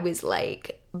 but I was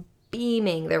like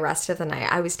beaming the rest of the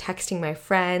night. I was texting my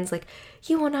friends like,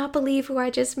 you will not believe who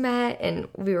I just met. And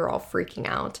we were all freaking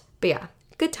out. But yeah,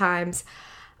 good times.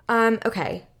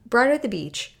 Okay, Broadway at the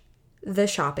Beach, the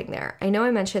shopping there. I know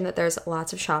I mentioned that there's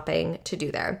lots of shopping to do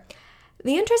there.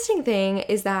 The interesting thing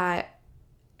is that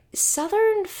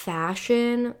Southern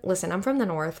fashion, listen, I'm from the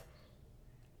North,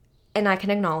 and I can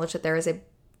acknowledge that there is a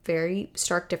very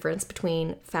stark difference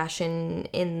between fashion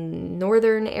in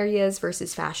northern areas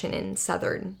versus fashion in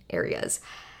southern areas.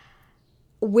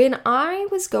 When I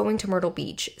was going to Myrtle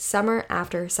Beach summer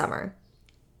after summer,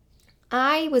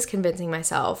 I was convincing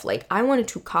myself, like, I wanted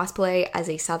to cosplay as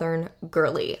a Southern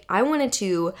girly. I wanted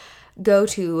to go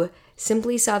to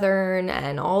Simply Southern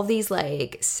and all these,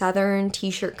 like, Southern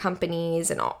t-shirt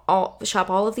companies and all shop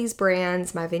all of these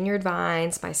brands, my Vineyard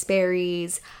Vines, my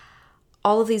Sperry's,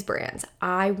 all of these brands.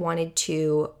 I wanted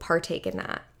to partake in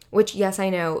that, which, yes, I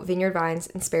know Vineyard Vines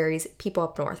and Sperry's, people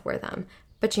up north wear them,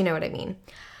 but you know what I mean.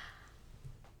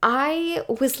 I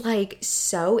was, like,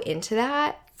 so into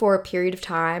that for a period of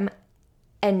time.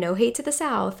 And no hate to the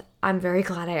South, I'm very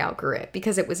glad I outgrew it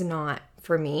because it was not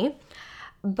for me.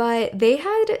 But they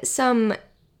had some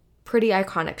pretty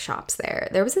iconic shops there.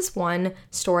 There was this one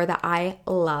store that I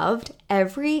loved.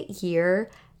 Every year,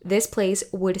 this place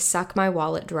would suck my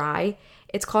wallet dry.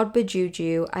 It's called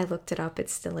Bajuju. I looked it up. It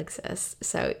still exists.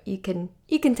 So you can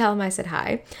tell them I said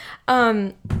hi.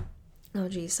 Oh,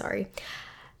 geez, sorry.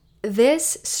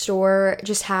 This store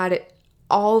just had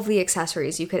all of the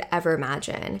accessories you could ever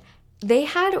imagine. They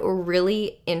had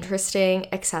really interesting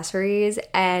accessories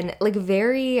and like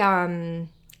very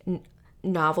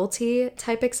novelty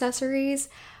type accessories,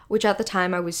 which at the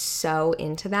time I was so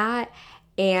into that.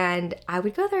 And I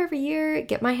would go there every year,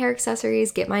 get my hair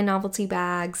accessories, get my novelty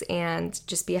bags, and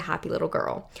just be a happy little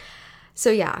girl.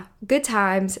 So yeah, good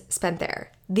times spent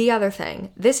there. The other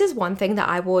thing, this is one thing that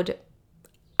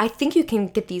I think you can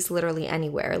get these literally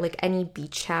anywhere, like any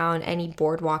beach town, any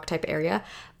boardwalk type area.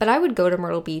 But I would go to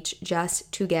Myrtle Beach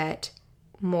just to get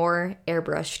more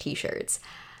airbrush t-shirts.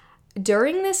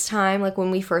 During this time, like when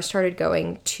we first started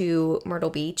going to Myrtle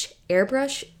Beach,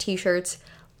 airbrush t-shirts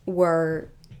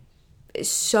were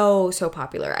so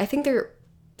popular. I think they're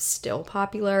still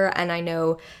popular. And I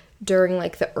know during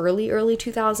like the early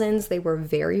 2000s, they were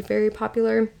very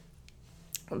popular.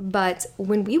 But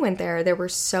when we went there, there were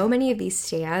so many of these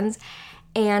stands,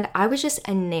 and I was just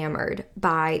enamored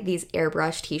by these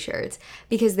airbrush t-shirts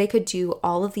because they could do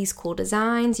all of these cool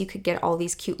designs. You could get all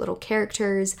these cute little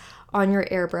characters on your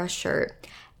airbrush shirt.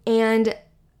 And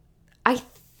I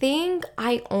think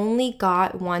I only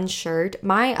got one shirt.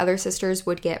 My other sisters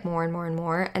would get more and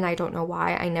more, and I don't know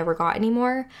why I never got any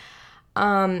more.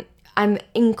 I'm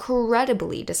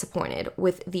incredibly disappointed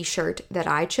with the shirt that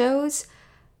I chose.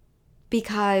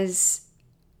 Because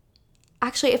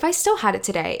actually, if I still had it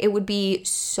today, it would be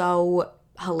so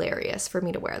hilarious for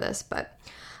me to wear this. But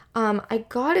I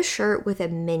got a shirt with a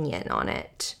Minion on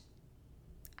it.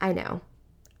 I know.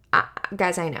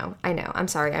 Guys, I know. I'm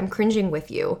sorry. I'm cringing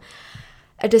with you.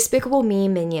 A Despicable Me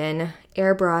Minion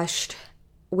airbrushed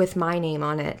with my name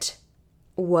on it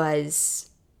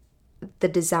was the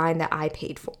design that I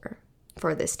paid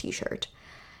for this t-shirt.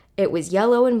 It was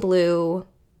yellow and blue,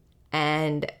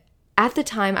 and at the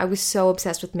time, I was so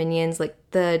obsessed with Minions. Like,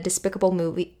 the Despicable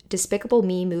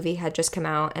Me movie had just come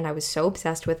out, and I was so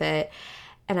obsessed with it,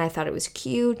 and I thought it was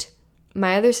cute.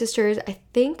 My other sisters, I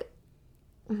think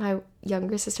my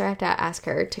younger sister, I have to ask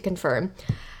her to confirm.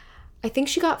 I think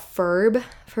she got Ferb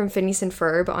from Phineas and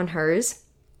Ferb on hers.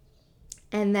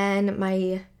 And then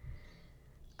my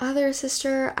other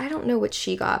sister, I don't know what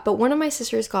she got, but one of my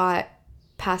sisters got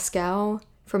Pascal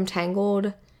from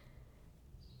Tangled.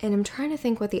 And I'm trying to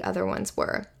think what the other ones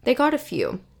were. They got a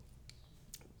few.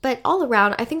 But all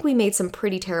around, I think we made some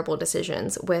pretty terrible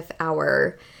decisions with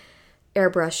our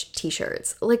airbrush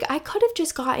t-shirts. Like, I could have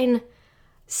just gotten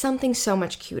something so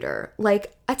much cuter,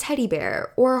 like a teddy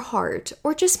bear or a heart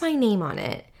or just my name on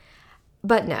it.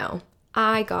 But no,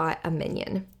 I got a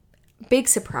Minion. Big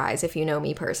surprise if you know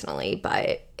me personally,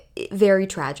 but very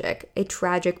tragic. A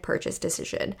tragic purchase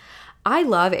decision. I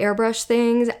love airbrush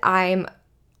things. I'm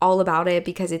all about it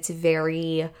because it's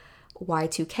very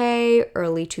Y2K,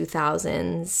 early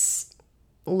 2000s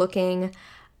looking.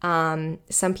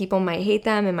 Some people might hate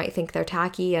them and might think they're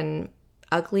tacky and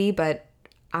ugly, but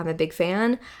I'm a big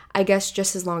fan. I guess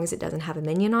just as long as it doesn't have a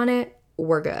Minion on it,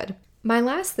 we're good. My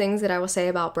last things that I will say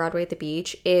about Broadway at the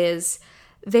Beach is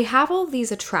they have all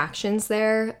these attractions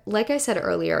there. Like I said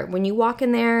earlier, when you walk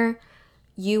in there,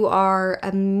 you are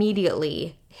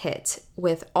immediately hit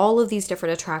with all of these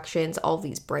different attractions, all of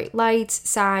these bright lights,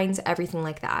 signs, everything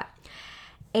like that.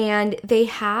 And they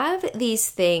have these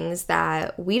things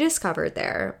that we discovered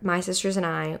there, my sisters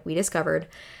and we discovered.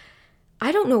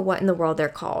 I don't know what in the world they're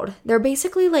called. They're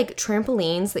basically like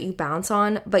trampolines that you bounce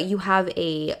on, but you have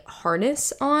a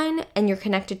harness on and you're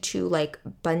connected to like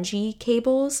bungee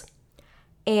cables.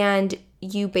 And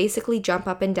you basically jump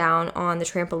up and down on the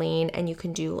trampoline and you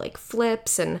can do like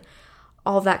flips and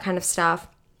all of that kind of stuff.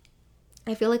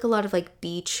 I feel like a lot of like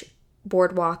beach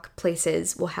boardwalk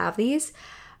places will have these.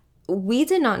 We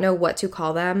did not know what to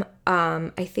call them.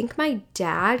 I think my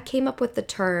dad came up with the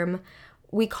term.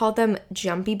 We called them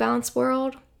Jumpy Bounce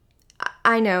World.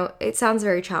 I know it sounds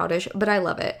very childish, but I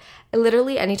love it.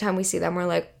 Literally, anytime we see them, we're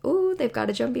like, ooh, they've got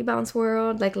a jumpy bounce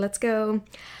world. Like, let's go.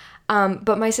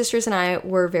 But my sisters and I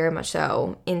were very much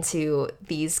so into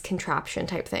these contraption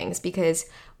type things because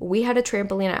we had a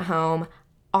trampoline at home.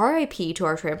 RIP to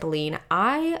our trampoline.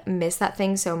 I miss that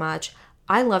thing so much.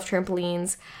 I love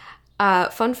trampolines.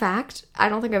 Fun fact, I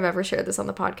don't think I've ever shared this on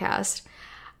the podcast.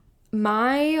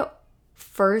 My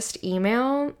first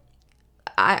email,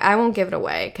 I won't give it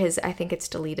away because I think it's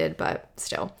deleted, but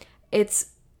still,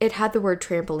 it had the word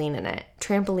trampoline in it,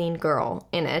 trampoline girl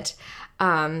in it,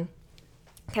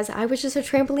 because I was just a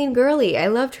trampoline girly. I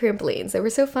love trampolines. They were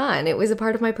so fun. It was a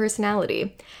part of my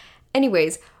personality.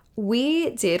 Anyways,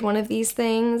 we did one of these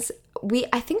things.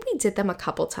 I think we did them a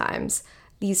couple times,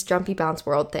 these Jumpy Bounce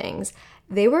World things.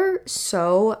 They were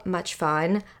so much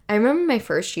fun. I remember my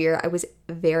first year, I was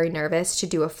very nervous to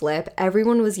do a flip.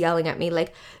 Everyone was yelling at me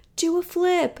like, do a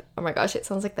flip. Oh my gosh, it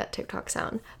sounds like that TikTok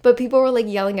sound. But people were like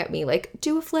yelling at me like,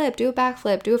 do a flip, do a back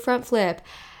flip, do a front flip.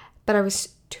 But I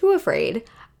was too afraid.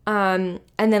 And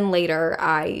then later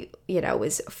I,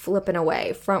 was flipping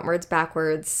away, frontwards,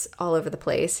 backwards, all over the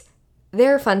place.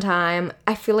 They're a fun time.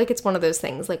 I feel like it's one of those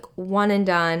things, like one and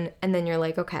done, and then you're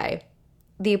like, okay,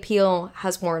 the appeal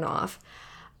has worn off.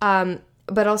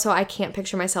 But also I can't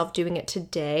picture myself doing it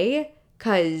today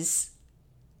because,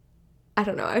 I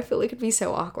don't know, I feel like it'd be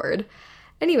so awkward.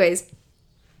 Anyways,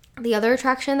 the other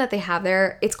attraction that they have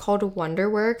there, it's called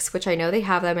Wonderworks, which I know they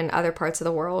have them in other parts of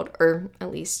the world, or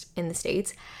at least in the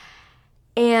States.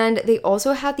 And they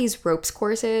also had these ropes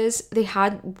courses. They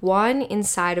had one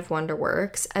inside of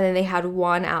Wonderworks, and then they had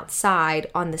one outside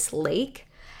on this lake.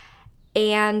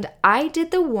 And I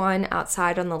did the one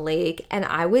outside on the lake, and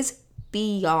I was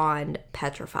beyond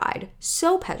petrified.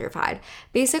 So petrified.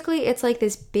 Basically, it's like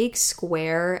this big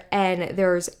square, and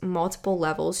there's multiple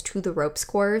levels to the ropes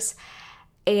course.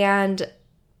 And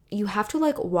you have to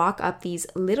like walk up these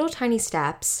little tiny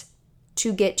steps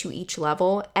to get to each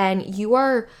level, and you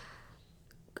are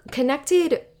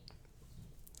connected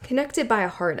by a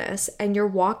harness, and you're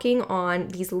walking on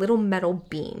these little metal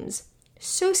beams.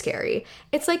 So scary.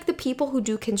 It's like the people who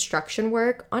do construction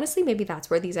work. Honestly, maybe that's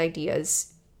where these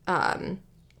ideas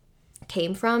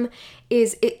came from.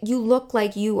 You look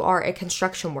like you are a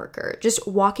construction worker, just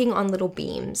walking on little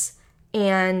beams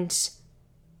and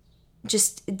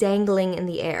just dangling in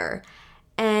the air.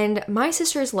 And my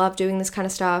sisters love doing this kind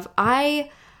of stuff. I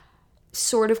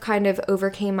sort of kind of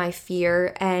overcame my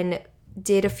fear and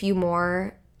did a few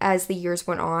more as the years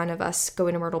went on of us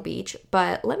going to Myrtle Beach.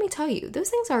 But let me tell you, those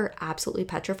things are absolutely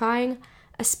petrifying,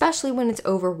 especially when it's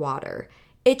over water.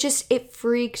 It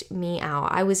freaked me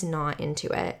out. I was not into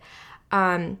it.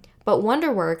 But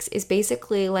Wonderworks is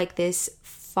basically like this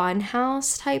fun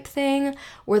house type thing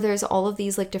where there's all of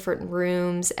these like different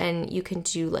rooms and you can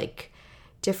do like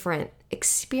different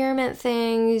experiment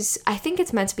things. I think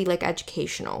it's meant to be like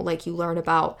educational, like you learn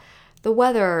about the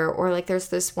weather, or like there's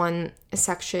this one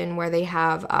section where they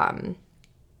have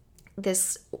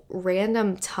this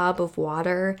random tub of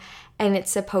water, and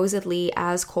it's supposedly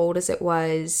as cold as it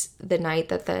was the night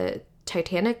that the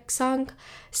Titanic sunk.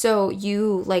 So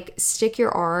you like stick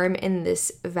your arm in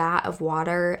this vat of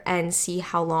water and see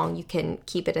how long you can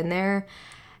keep it in there,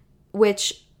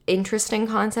 which interesting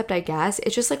concept, I guess.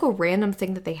 It's just like a random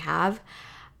thing that they have.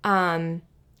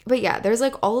 But yeah, there's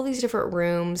like all of these different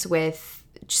rooms with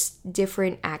just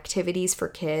different activities for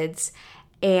kids,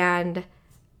 and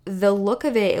the look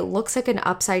of it looks like an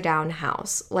upside down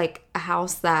house, like a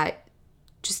house that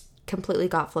just completely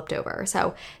got flipped over.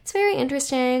 So it's very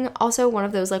interesting. Also one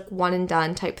of those like one and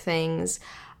done type things.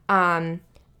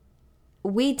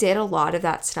 We did a lot of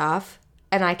that stuff,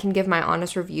 and I can give my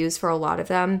honest reviews for a lot of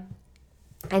them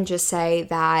and just say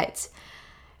that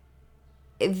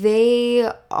they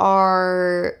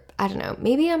are, I don't know,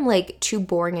 maybe I'm like too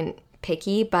boring and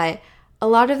picky, but a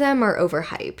lot of them are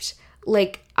overhyped.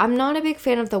 Like, I'm not a big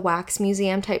fan of the wax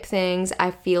museum type things.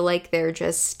 I feel like they're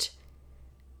just,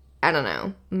 I don't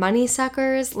know, money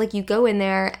suckers. Like, you go in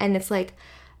there and it's like,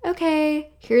 okay,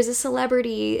 here's a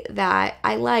celebrity that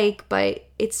I like, but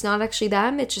it's not actually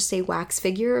them. It's just a wax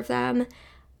figure of them.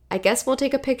 I guess we'll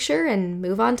take a picture and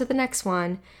move on to the next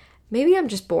one. Maybe I'm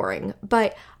just boring,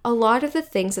 but a lot of the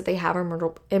things that they have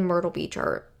in Myrtle Beach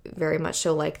are very much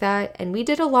so like that. And we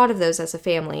did a lot of those as a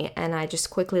family, and I just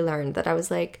quickly learned that I was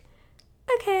like,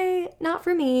 okay, not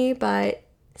for me, but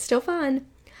still fun.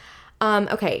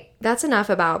 Okay, that's enough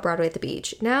about Broadway at the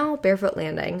Beach. Now, Barefoot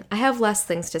Landing. I have less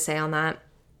things to say on that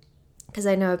because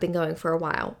I know I've been going for a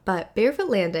while, but Barefoot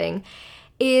Landing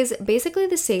is basically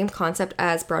the same concept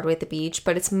as Broadway at the Beach,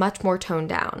 but it's much more toned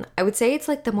down. I would say it's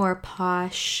like the more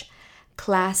posh,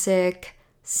 classic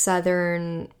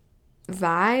southern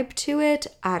vibe to it.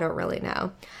 I don't really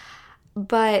know.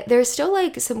 But there's still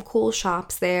like some cool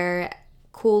shops there,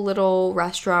 cool little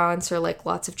restaurants or like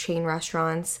lots of chain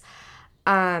restaurants.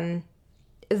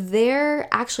 There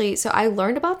actually, so I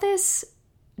learned about this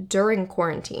during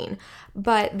quarantine,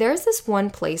 but there's this one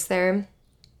place there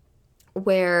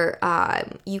where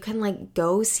you can like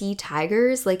go see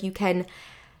tigers. Like you can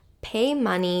pay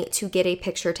money to get a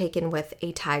picture taken with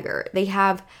a tiger. They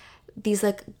have these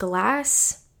like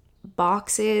glass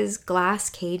boxes, glass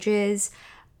cages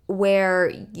where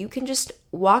you can just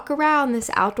walk around this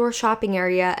outdoor shopping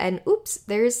area and oops,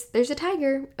 there's a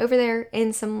tiger over there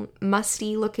in some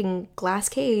musty looking glass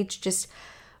cage just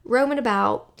roaming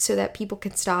about so that people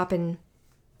can stop and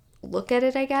look at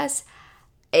it, I guess.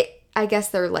 I guess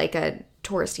they're like a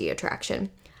touristy attraction.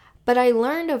 But I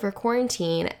learned over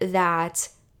quarantine that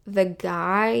the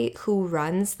guy who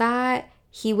runs that,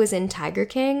 he was in Tiger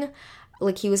King.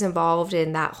 Like he was involved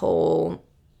in that whole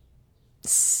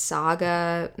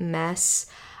saga mess,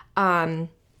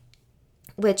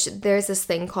 which there's this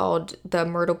thing called the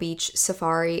Myrtle Beach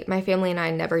Safari. My family and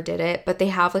I never did it, but they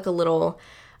have like a little,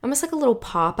 almost like a little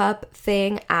pop-up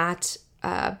thing at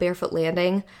Barefoot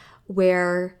Landing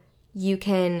where you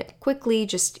can quickly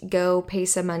just go pay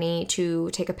some money to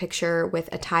take a picture with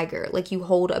a tiger. Like you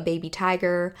hold a baby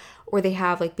tiger, or they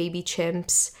have like baby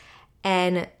chimps.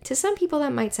 And to some people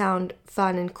that might sound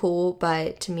fun and cool,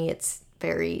 but to me it's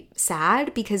very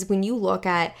sad because when you look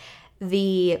at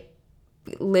the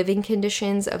living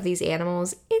conditions of these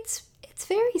animals, it's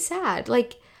very sad.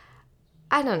 Like,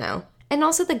 I don't know. And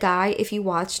also the guy, if you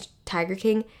watched Tiger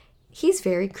King, he's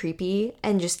very creepy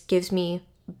and just gives me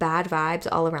bad vibes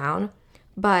all around.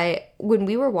 But when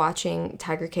we were watching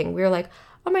Tiger King, we were like,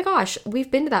 oh my gosh,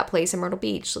 we've been to that place in Myrtle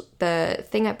Beach, the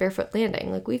thing at Barefoot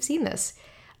Landing. Like, we've seen this.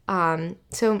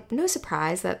 So no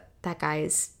surprise that that guy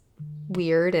is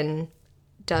weird and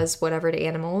does whatever to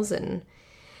animals and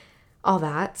all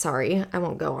that. Sorry, I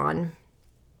won't go on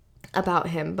about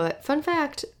him. But fun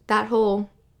fact, that whole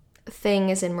thing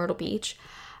is in Myrtle Beach.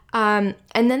 And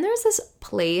then there's this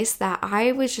place that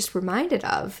I was just reminded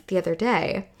of the other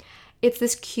day. It's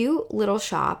this cute little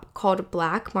shop called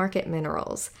Black Market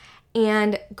Minerals.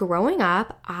 And growing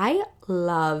up, I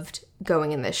loved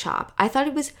going in this shop. I thought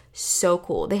it was so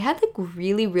cool. They had like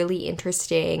really, really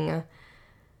interesting,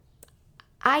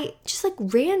 just like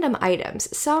random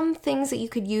items. Some things that you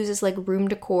could use as like room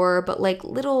decor, but like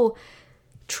little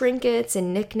trinkets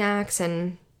and knickknacks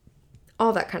and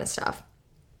all that kind of stuff.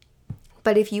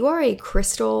 But if you are a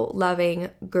crystal loving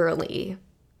girly,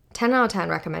 10 out of 10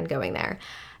 recommend going there.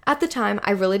 At the time,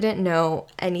 I really didn't know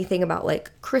anything about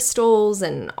like crystals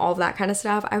and all that kind of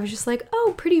stuff. I was just like,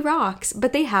 oh, pretty rocks.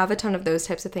 But they have a ton of those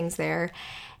types of things there.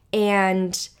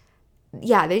 And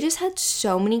yeah, they just had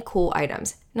so many cool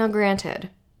items. Now, granted,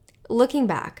 looking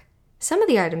back, some of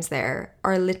the items there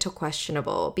are a little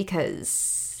questionable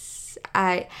because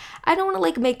I don't want to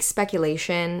like make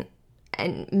speculation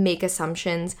and make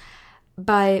assumptions,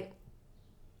 but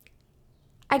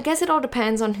I guess it all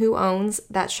depends on who owns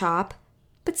that shop.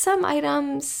 But some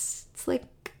items, it's like,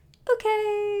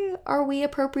 okay, are we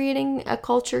appropriating a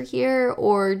culture here?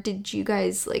 Or did you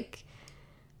guys like,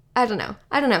 I don't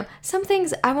know. Some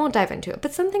things, I won't dive into it,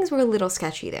 but some things were a little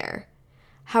sketchy there.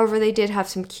 However, they did have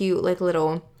some cute like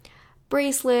little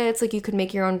bracelets. Like you could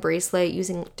make your own bracelet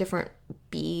using different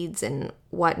beads and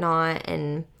whatnot.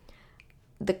 And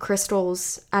the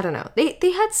crystals, I don't know.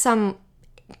 They had some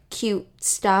cute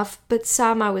stuff, but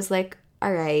some I was like,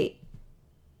 all right,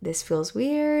 this feels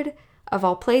weird. Of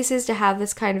all places to have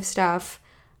this kind of stuff,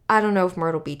 I don't know if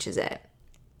Myrtle Beach is it.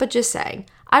 But just saying.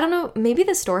 I don't know, maybe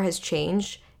the store has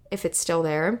changed if it's still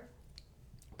there.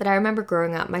 But I remember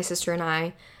growing up, my sister and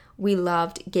I, we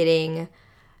loved getting,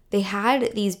 they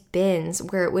had these bins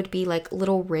where it would be like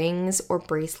little rings or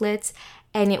bracelets,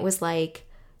 and it was like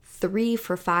 3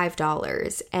 for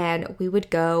 $5. And we would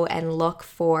go and look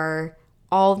for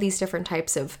all these different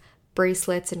types of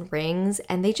bracelets and rings,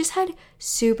 and they just had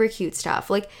super cute stuff.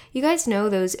 Like, you guys know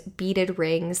those beaded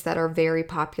rings that are very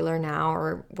popular now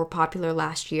or were popular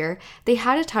last year? They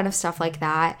had a ton of stuff like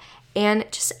that, and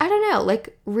just, I don't know,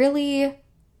 like really,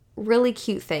 really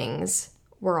cute things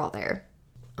were all there.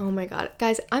 Oh my god,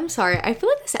 guys, I'm sorry. I feel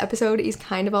like this episode is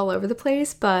kind of all over the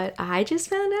place, but I just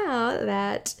found out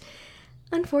that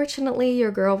unfortunately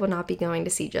your girl will not be going to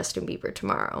see Justin Bieber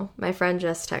tomorrow. My friend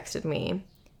just texted me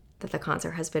that the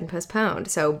concert has been postponed.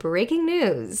 So breaking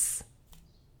news.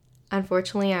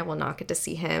 Unfortunately, I will not get to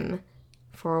see him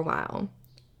for a while.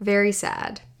 Very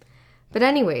sad. But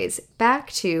anyways,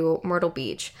 back to Myrtle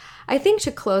Beach. I think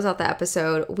to close out the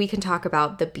episode, we can talk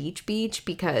about the beach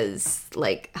because,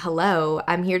 like, hello,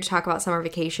 I'm here to talk about summer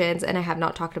vacations and I have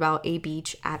not talked about a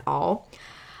beach at all.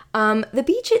 The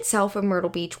beach itself of Myrtle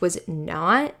Beach was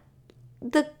not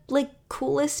the, like,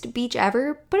 coolest beach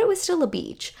ever, but it was still a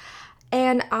beach.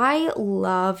 And I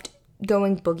loved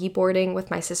going boogie boarding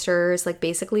with my sisters. Like,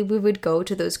 basically, we would go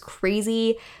to those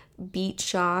crazy beach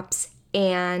shops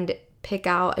and pick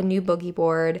out a new boogie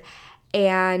board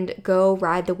and go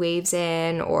ride the waves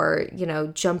in or, you know,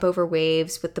 jump over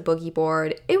waves with the boogie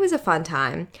board. It was a fun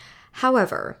time.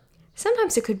 However,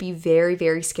 sometimes it could be very,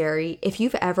 very scary. If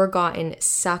you've ever gotten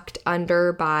sucked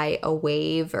under by a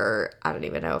wave, or I don't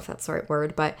even know if that's the right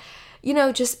word, but, you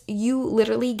know, just you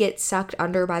literally get sucked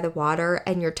under by the water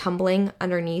and you're tumbling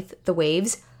underneath the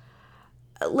waves,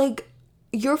 like,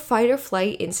 your fight or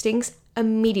flight instincts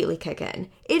immediately kick in.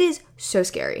 It is so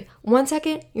scary. 1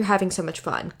 second, you're having so much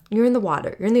fun. You're in the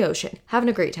water, you're in the ocean, having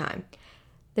a great time.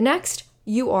 The next,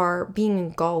 you are being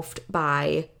engulfed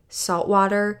by salt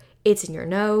water. It's in your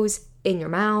nose, in your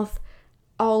mouth,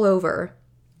 all over.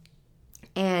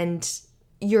 And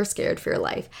you're scared for your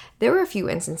life. There were a few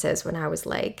instances when I was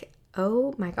like,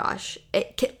 oh my gosh.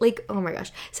 Oh my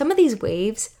gosh. Some of these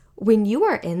waves, when you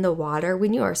are in the water,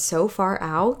 when you are so far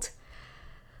out,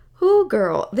 oh,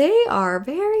 girl, they are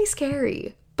very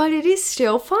scary, but it is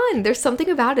still fun. There's something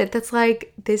about it that's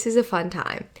like, this is a fun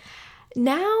time.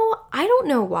 Now, I don't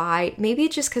know why. Maybe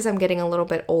it's just because I'm getting a little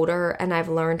bit older and I've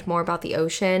learned more about the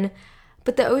ocean,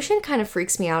 but the ocean kind of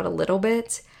freaks me out a little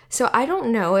bit. So I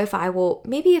don't know if I will,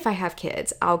 maybe if I have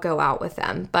kids, I'll go out with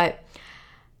them. But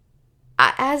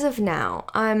as of now,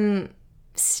 I'm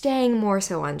staying more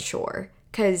so unsure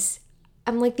because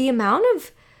I'm like, the amount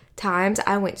of times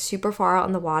I went super far out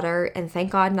in the water and thank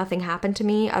God nothing happened to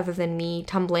me other than me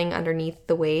tumbling underneath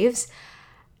the waves.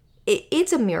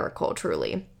 It's a miracle,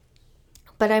 truly.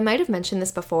 But I might have mentioned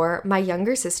this before. My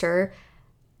younger sister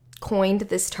coined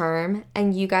this term,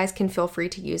 and you guys can feel free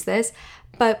to use this.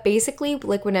 But basically,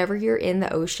 like, whenever you're in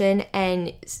the ocean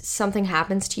and something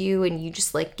happens to you and you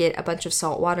just, like, get a bunch of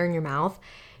salt water in your mouth,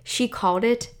 she called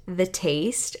it the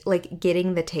taste, like,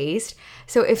 getting the taste.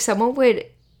 So if someone would,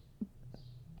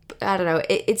 I don't know,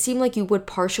 it seemed like you would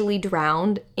partially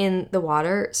drown in the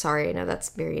water. Sorry, I know that's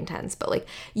very intense, but, like,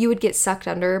 you would get sucked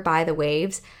under by the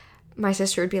waves. My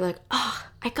sister would be like, oh,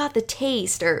 I got the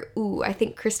taste, or, ooh, I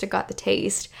think Krista got the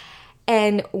taste.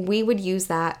 And we would use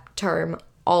that term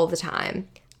all the time.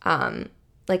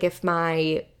 Like, if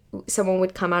someone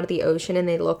would come out of the ocean and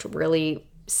they looked really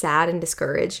sad and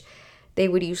discouraged, they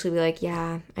would usually be like,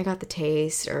 yeah, I got the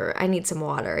taste, or I need some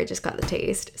water, I just got the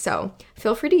taste. So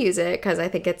feel free to use it because I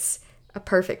think it's a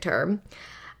perfect term.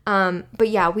 But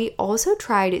yeah, we also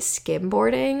tried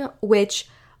skimboarding, which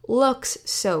looks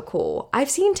so cool. I've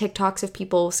seen TikToks of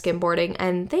people skimboarding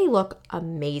and they look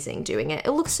amazing doing it.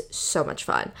 It looks so much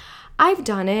fun. I've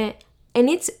done it and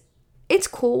it's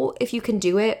cool if you can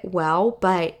do it well,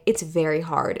 but it's very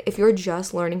hard. If you're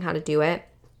just learning how to do it,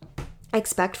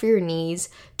 expect for your knees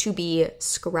to be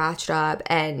scratched up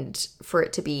and for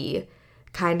it to be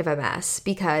kind of a mess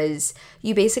because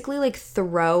you basically, like,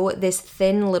 throw this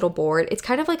thin little board. It's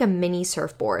kind of like a mini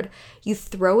surfboard. You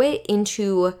throw it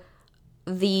into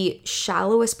the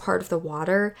shallowest part of the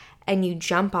water and you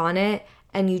jump on it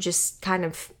and you just kind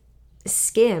of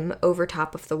skim over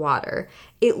top of the water.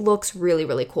 It looks really,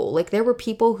 really cool. Like, there were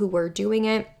people who were doing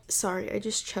it. Sorry, I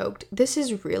just choked. This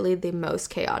is really the most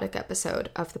chaotic episode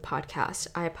of the podcast.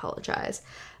 I apologize.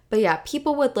 But yeah,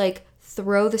 people would, like,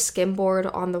 throw the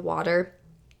skimboard on the water,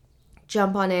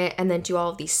 jump on it, and then do all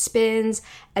of these spins,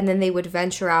 and then they would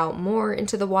venture out more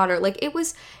into the water. Like, it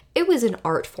was an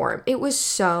art form. It was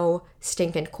so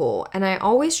stinking cool. And I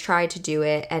always tried to do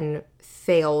it and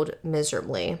failed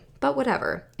miserably. But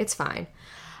whatever, it's fine.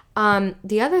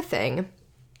 The other thing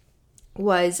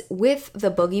was with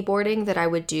the boogie boarding that I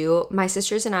would do, my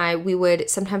sisters and I, we would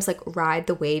sometimes, like, ride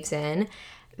the waves in.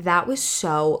 That was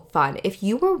so fun. If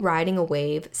you were riding a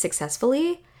wave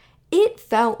successfully, I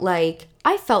felt like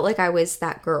I was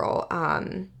that girl.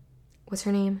 What's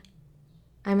her name?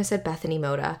 I almost said Bethany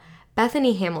Moda.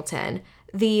 Bethany Hamilton,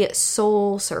 the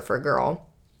Soul Surfer girl.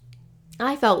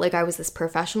 I felt like I was this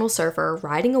professional surfer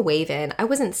riding a wave in. I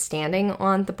wasn't standing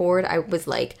on the board. I was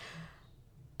like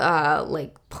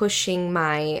pushing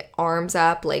my arms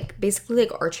up, like basically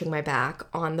like arching my back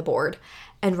on the board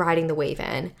and riding the wave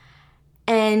in.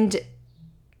 And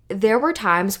there were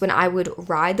times when I would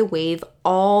ride the wave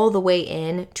all the way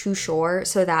in to shore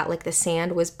so that, like, the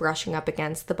sand was brushing up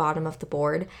against the bottom of the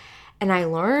board. And I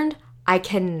learned I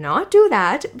cannot do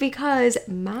that because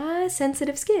my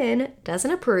sensitive skin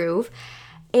doesn't approve.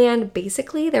 And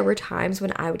basically there were times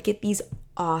when I would get these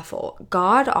awful,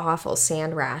 god-awful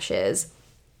sand rashes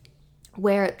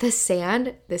where the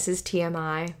sand, this is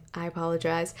TMI, I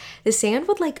apologize, the sand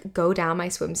would like go down my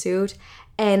swimsuit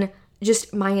and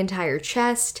just my entire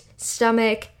chest,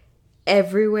 stomach,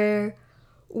 everywhere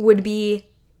would be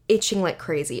itching like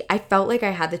crazy. I felt like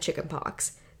I had the chicken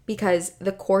pox because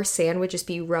the coarse sand would just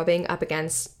be rubbing up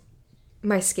against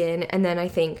my skin, and then I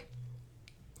think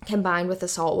combined with the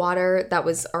salt water that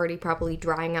was already probably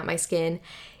drying out my skin,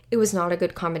 it was not a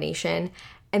good combination.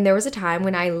 And there was a time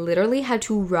when I literally had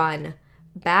to run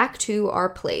back to our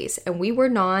place, and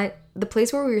the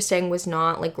place where we were staying was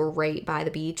not like right by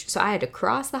the beach, so I had to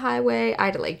cross the highway, I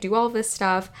had to like do all this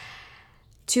stuff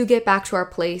to get back to our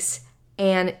place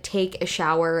and take a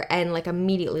shower and like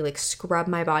immediately like scrub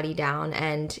my body down,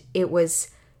 and it was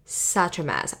such a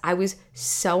mess. I was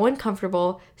so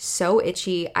uncomfortable, so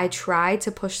itchy. I tried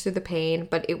to push through the pain,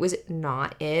 but it was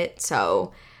not it.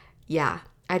 So yeah,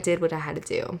 I did what I had to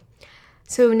do.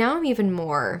 So now I'm even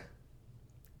more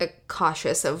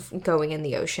cautious of going in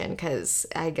the ocean because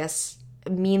I guess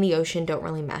me and the ocean don't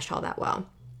really mesh all that well.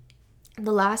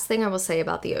 The last thing I will say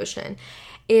about the ocean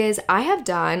is I have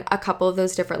done a couple of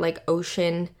those different like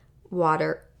ocean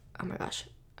water,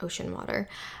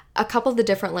 a couple of the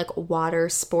different like water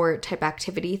sport type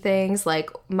activity things.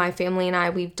 Like my family and I,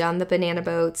 we've done the banana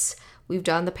boats, we've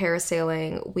done the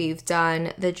parasailing, we've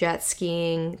done the jet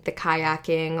skiing, the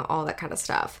kayaking, all that kind of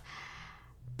stuff.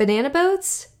 Banana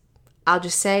boats, I'll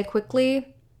just say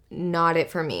quickly, not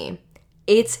it for me.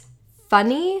 It's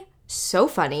funny, so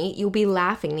funny. You'll be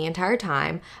laughing the entire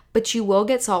time, but you will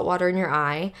get salt water in your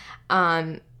eye,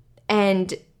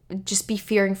 and just be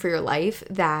fearing for your life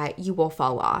that you will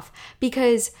fall off.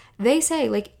 Because they say,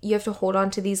 like, you have to hold on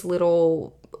to these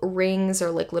little rings or,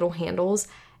 like, little handles,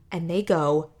 and they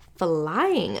go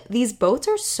flying. These boats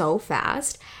are so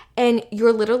fast, and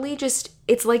you're literally just,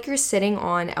 it's like you're sitting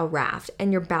on a raft,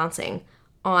 and you're bouncing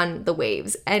on the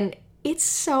waves, and it's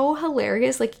so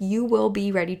hilarious. Like, you will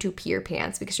be ready to pee your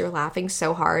pants because you're laughing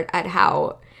so hard at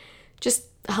how just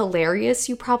hilarious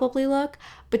you probably look,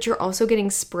 but you're also getting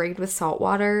sprayed with salt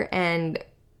water, and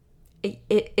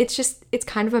it's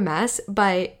kind of a mess.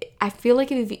 But I feel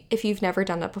like if you've never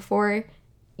done that before,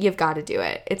 you've got to do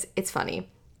it. It's funny.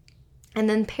 And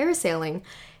then parasailing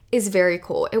is very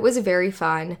cool. It was very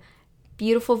fun.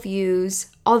 Beautiful views.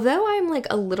 Although I'm like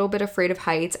a little bit afraid of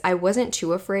heights, I wasn't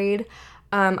too afraid.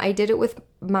 I did it with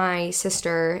my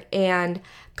sister, and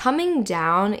coming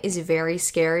down is very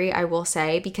scary, I will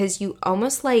say, because you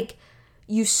almost like,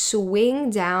 you swing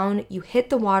down, you hit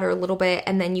the water a little bit,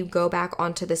 and then you go back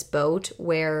onto this boat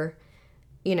where,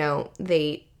 you know,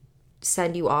 they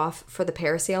send you off for the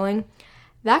parasailing.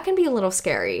 That can be a little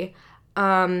scary.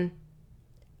 But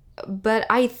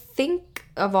I think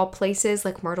of all places,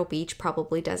 like Myrtle Beach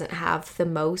probably doesn't have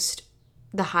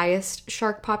the highest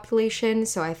shark population,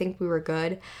 so I think we were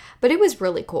good. But it was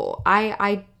really cool.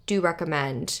 I do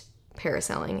recommend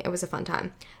parasailing. It was a fun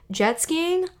time. Jet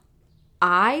skiing,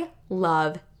 I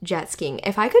love jet skiing.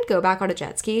 If I could go back on a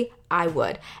jet ski, I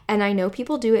would. And I know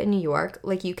people do it in New York.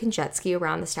 Like, you can jet ski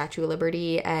around the Statue of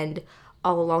Liberty and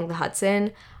all along the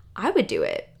Hudson. I would do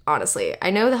it, honestly.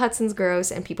 I know the Hudson's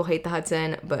gross and people hate the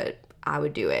Hudson, but I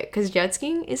would do it because jet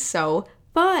skiing is so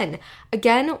fun.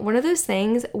 Again, one of those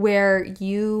things where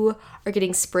you are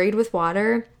getting sprayed with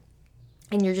water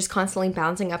and you're just constantly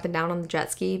bouncing up and down on the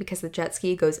jet ski because the jet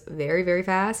ski goes very, very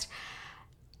fast.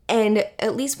 And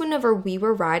at least whenever we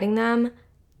were riding them,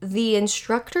 the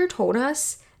instructor told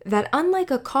us that unlike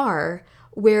a car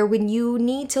where when you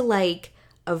need to like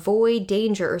avoid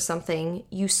danger or something,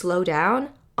 you slow down,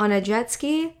 on a jet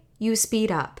ski, you speed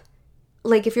up.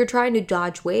 Like, if you're trying to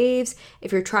dodge waves,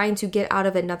 if you're trying to get out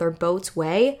of another boat's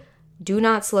way, do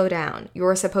not slow down.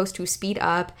 You're supposed to speed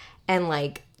up and,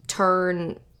 like,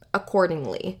 turn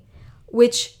accordingly.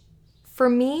 Which, for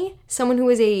me, someone who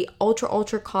is a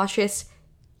ultra cautious,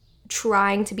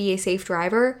 trying to be a safe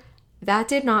driver, that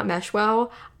did not mesh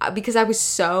well because I was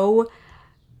so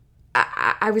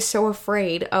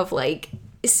afraid of, like,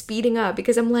 speeding up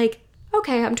because I'm like,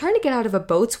 okay, I'm trying to get out of a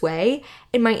boat's way,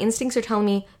 and my instincts are telling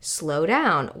me, slow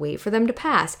down, wait for them to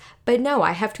pass. But no,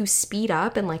 I have to speed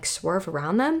up and, like, swerve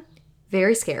around them.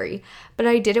 Very scary. But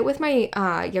I did it with my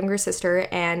younger sister,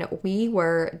 and we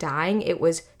were dying. It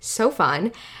was so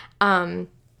fun. I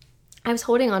was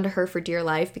holding on to her for dear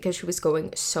life because she was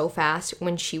going so fast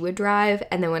when she would drive,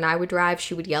 and then when I would drive,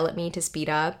 she would yell at me to speed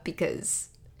up because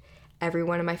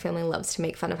everyone in my family loves to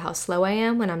make fun of how slow I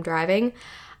am when I'm driving.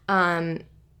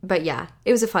 But yeah,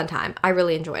 it was a fun time. I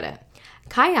really enjoyed it.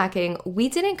 kayaking, we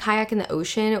didn't kayak in the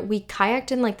ocean. We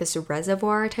kayaked in like this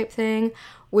reservoir type thing,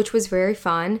 which was very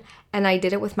fun. And I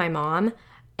did it with my mom.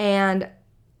 And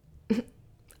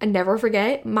I never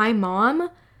forget, my mom,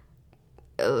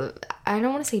 I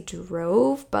don't want to say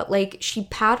drove, but like she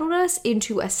paddled us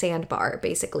into a sandbar,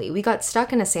 basically. We got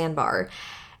stuck in a sandbar.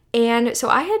 And so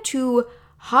I had to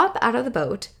hop out of the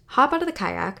boat, hop out of the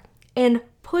kayak, and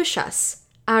push us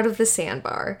out of the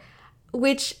sandbar,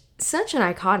 which such an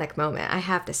iconic moment, I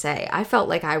have to say. I felt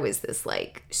like I was this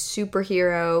like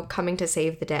superhero coming to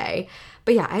save the day.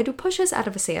 But yeah, I had to push us out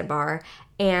of a sandbar.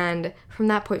 And from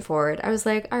that point forward, I was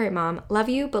like, all right, Mom, love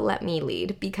you, but let me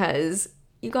lead because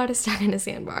you got us stuck in a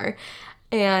sandbar.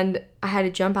 And I had to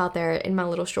jump out there in my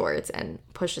little shorts and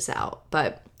push us out.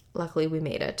 But luckily we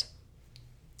made it.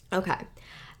 Okay.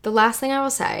 The last thing I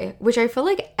will say, which I feel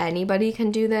like anybody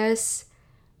can do this.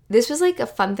 This was like a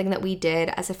fun thing that we did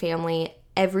as a family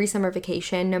every summer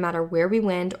vacation, no matter where we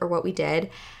went or what we did.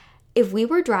 If we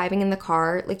were driving in the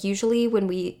car, like usually when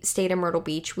we stayed in Myrtle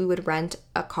Beach, we would rent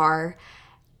a car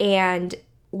and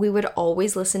we would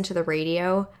always listen to the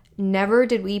radio. Never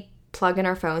did we plug in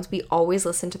our phones. We always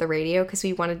listened to the radio because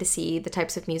we wanted to see the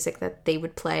types of music that they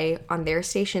would play on their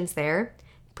stations there.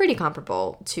 Pretty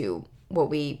comparable to what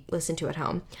we listen to at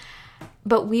home.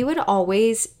 But we would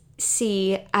always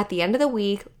see at the end of the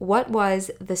week what was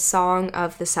the song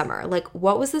of the summer. Like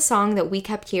what was the song that we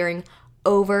kept hearing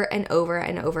over and over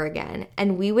and over again.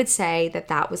 And we would say that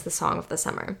that was the song of the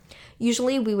summer.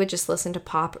 Usually we would just listen to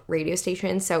pop radio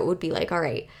stations. So it would be like, all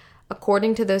right,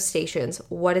 according to those stations,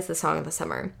 what is the song of the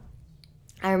summer?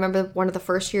 I remember one of the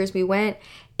first years we went,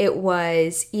 it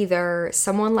was either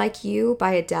Someone Like You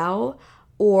by Adele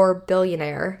or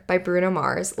Billionaire by Bruno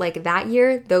Mars. Like that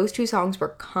year, those two songs were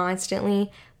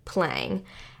constantly playing.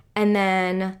 And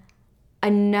then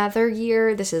another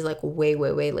year, this is like way,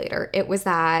 way, way later, it was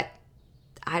that,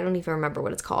 I don't even remember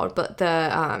what it's called, but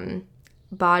the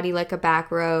Body Like a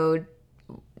Back Road,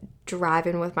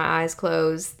 Driving With My Eyes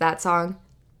Closed, that song.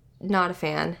 Not a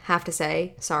fan, have to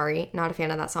say. Sorry, not a fan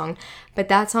of that song. But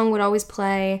that song would always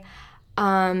play.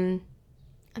 I'm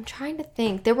trying to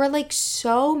think. There were like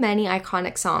so many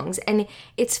iconic songs. And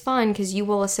it's fun because you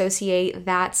will associate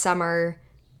that summer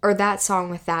or that song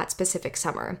with that specific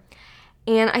summer.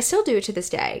 And I still do it to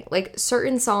this day. Like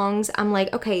certain songs, I'm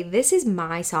like, okay, this is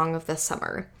my song of the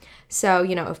summer. So,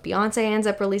 you know, if Beyonce ends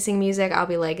up releasing music, I'll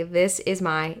be like, this is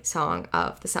my song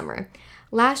of the summer.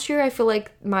 Last year, I feel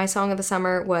like my song of the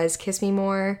summer was Kiss Me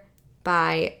More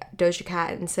by Doja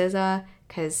Cat and SZA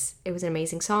because it was an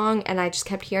amazing song and I just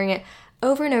kept hearing it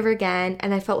over and over again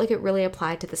and I felt like it really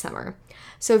applied to the summer.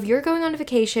 So if you're going on a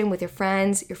vacation with your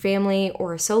friends, your family,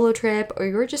 or a solo trip, or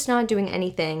you're just not doing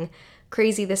anything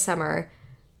crazy this summer,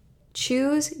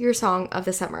 choose your song of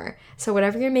the summer. So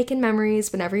whenever you're making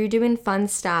memories, whenever you're doing fun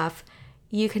stuff,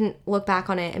 you can look back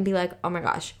on it and be like, oh my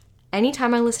gosh,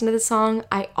 anytime I listen to this song,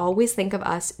 I always think of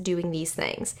us doing these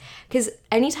things. Because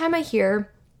anytime I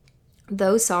hear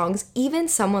those songs, even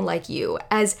Someone Like You,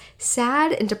 as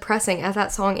sad and depressing as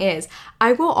that song is,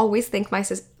 I will always think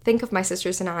of my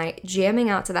sisters and I jamming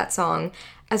out to that song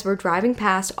as we're driving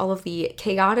past all of the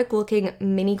chaotic looking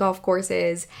mini golf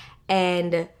courses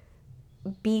and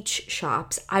beach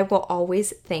shops. I will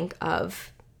always think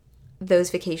of those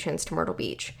vacations to Myrtle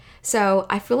Beach. So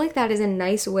I feel like that is a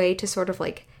nice way to sort of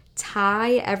like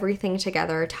tie everything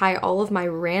together, tie all of my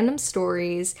random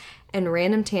stories and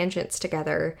random tangents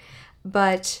together.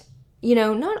 But, you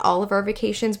know, not all of our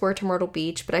vacations were to Myrtle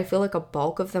Beach, but I feel like a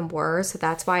bulk of them were. So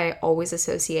that's why I always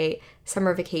associate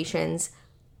summer vacations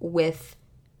with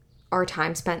our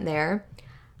time spent there.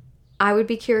 I would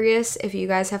be curious if you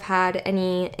guys have had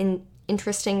any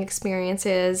interesting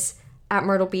experiences at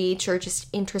Myrtle Beach or just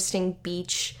interesting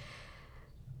beach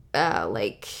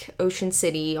like Ocean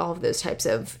City, all of those types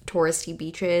of touristy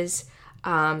beaches,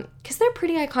 because they're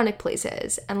pretty iconic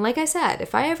places. And like I said,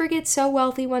 if I ever get so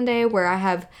wealthy one day where I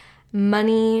have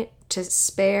money to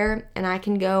spare and I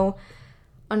can go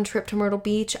on a trip to Myrtle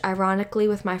Beach, ironically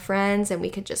with my friends, and we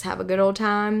could just have a good old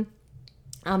time,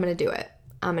 I'm gonna do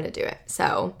it.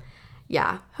 So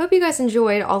yeah, hope you guys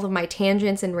enjoyed all of my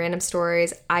tangents and random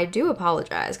stories. I do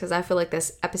apologize because I feel like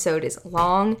this episode is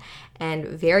long and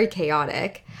very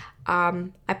chaotic.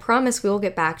 I promise we will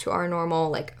get back to our normal,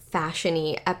 like,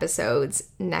 fashion-y episodes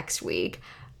next week.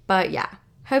 But yeah,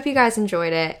 hope you guys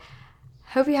enjoyed it.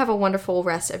 Hope you have a wonderful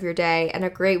rest of your day and a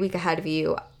great week ahead of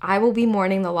you. I will be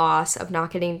mourning the loss of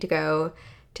not getting to go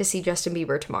to see Justin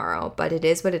Bieber tomorrow, but it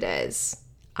is what it is.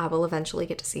 I will eventually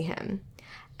get to see him.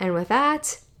 And with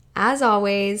that, as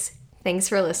always, thanks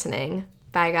for listening.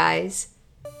 Bye, guys.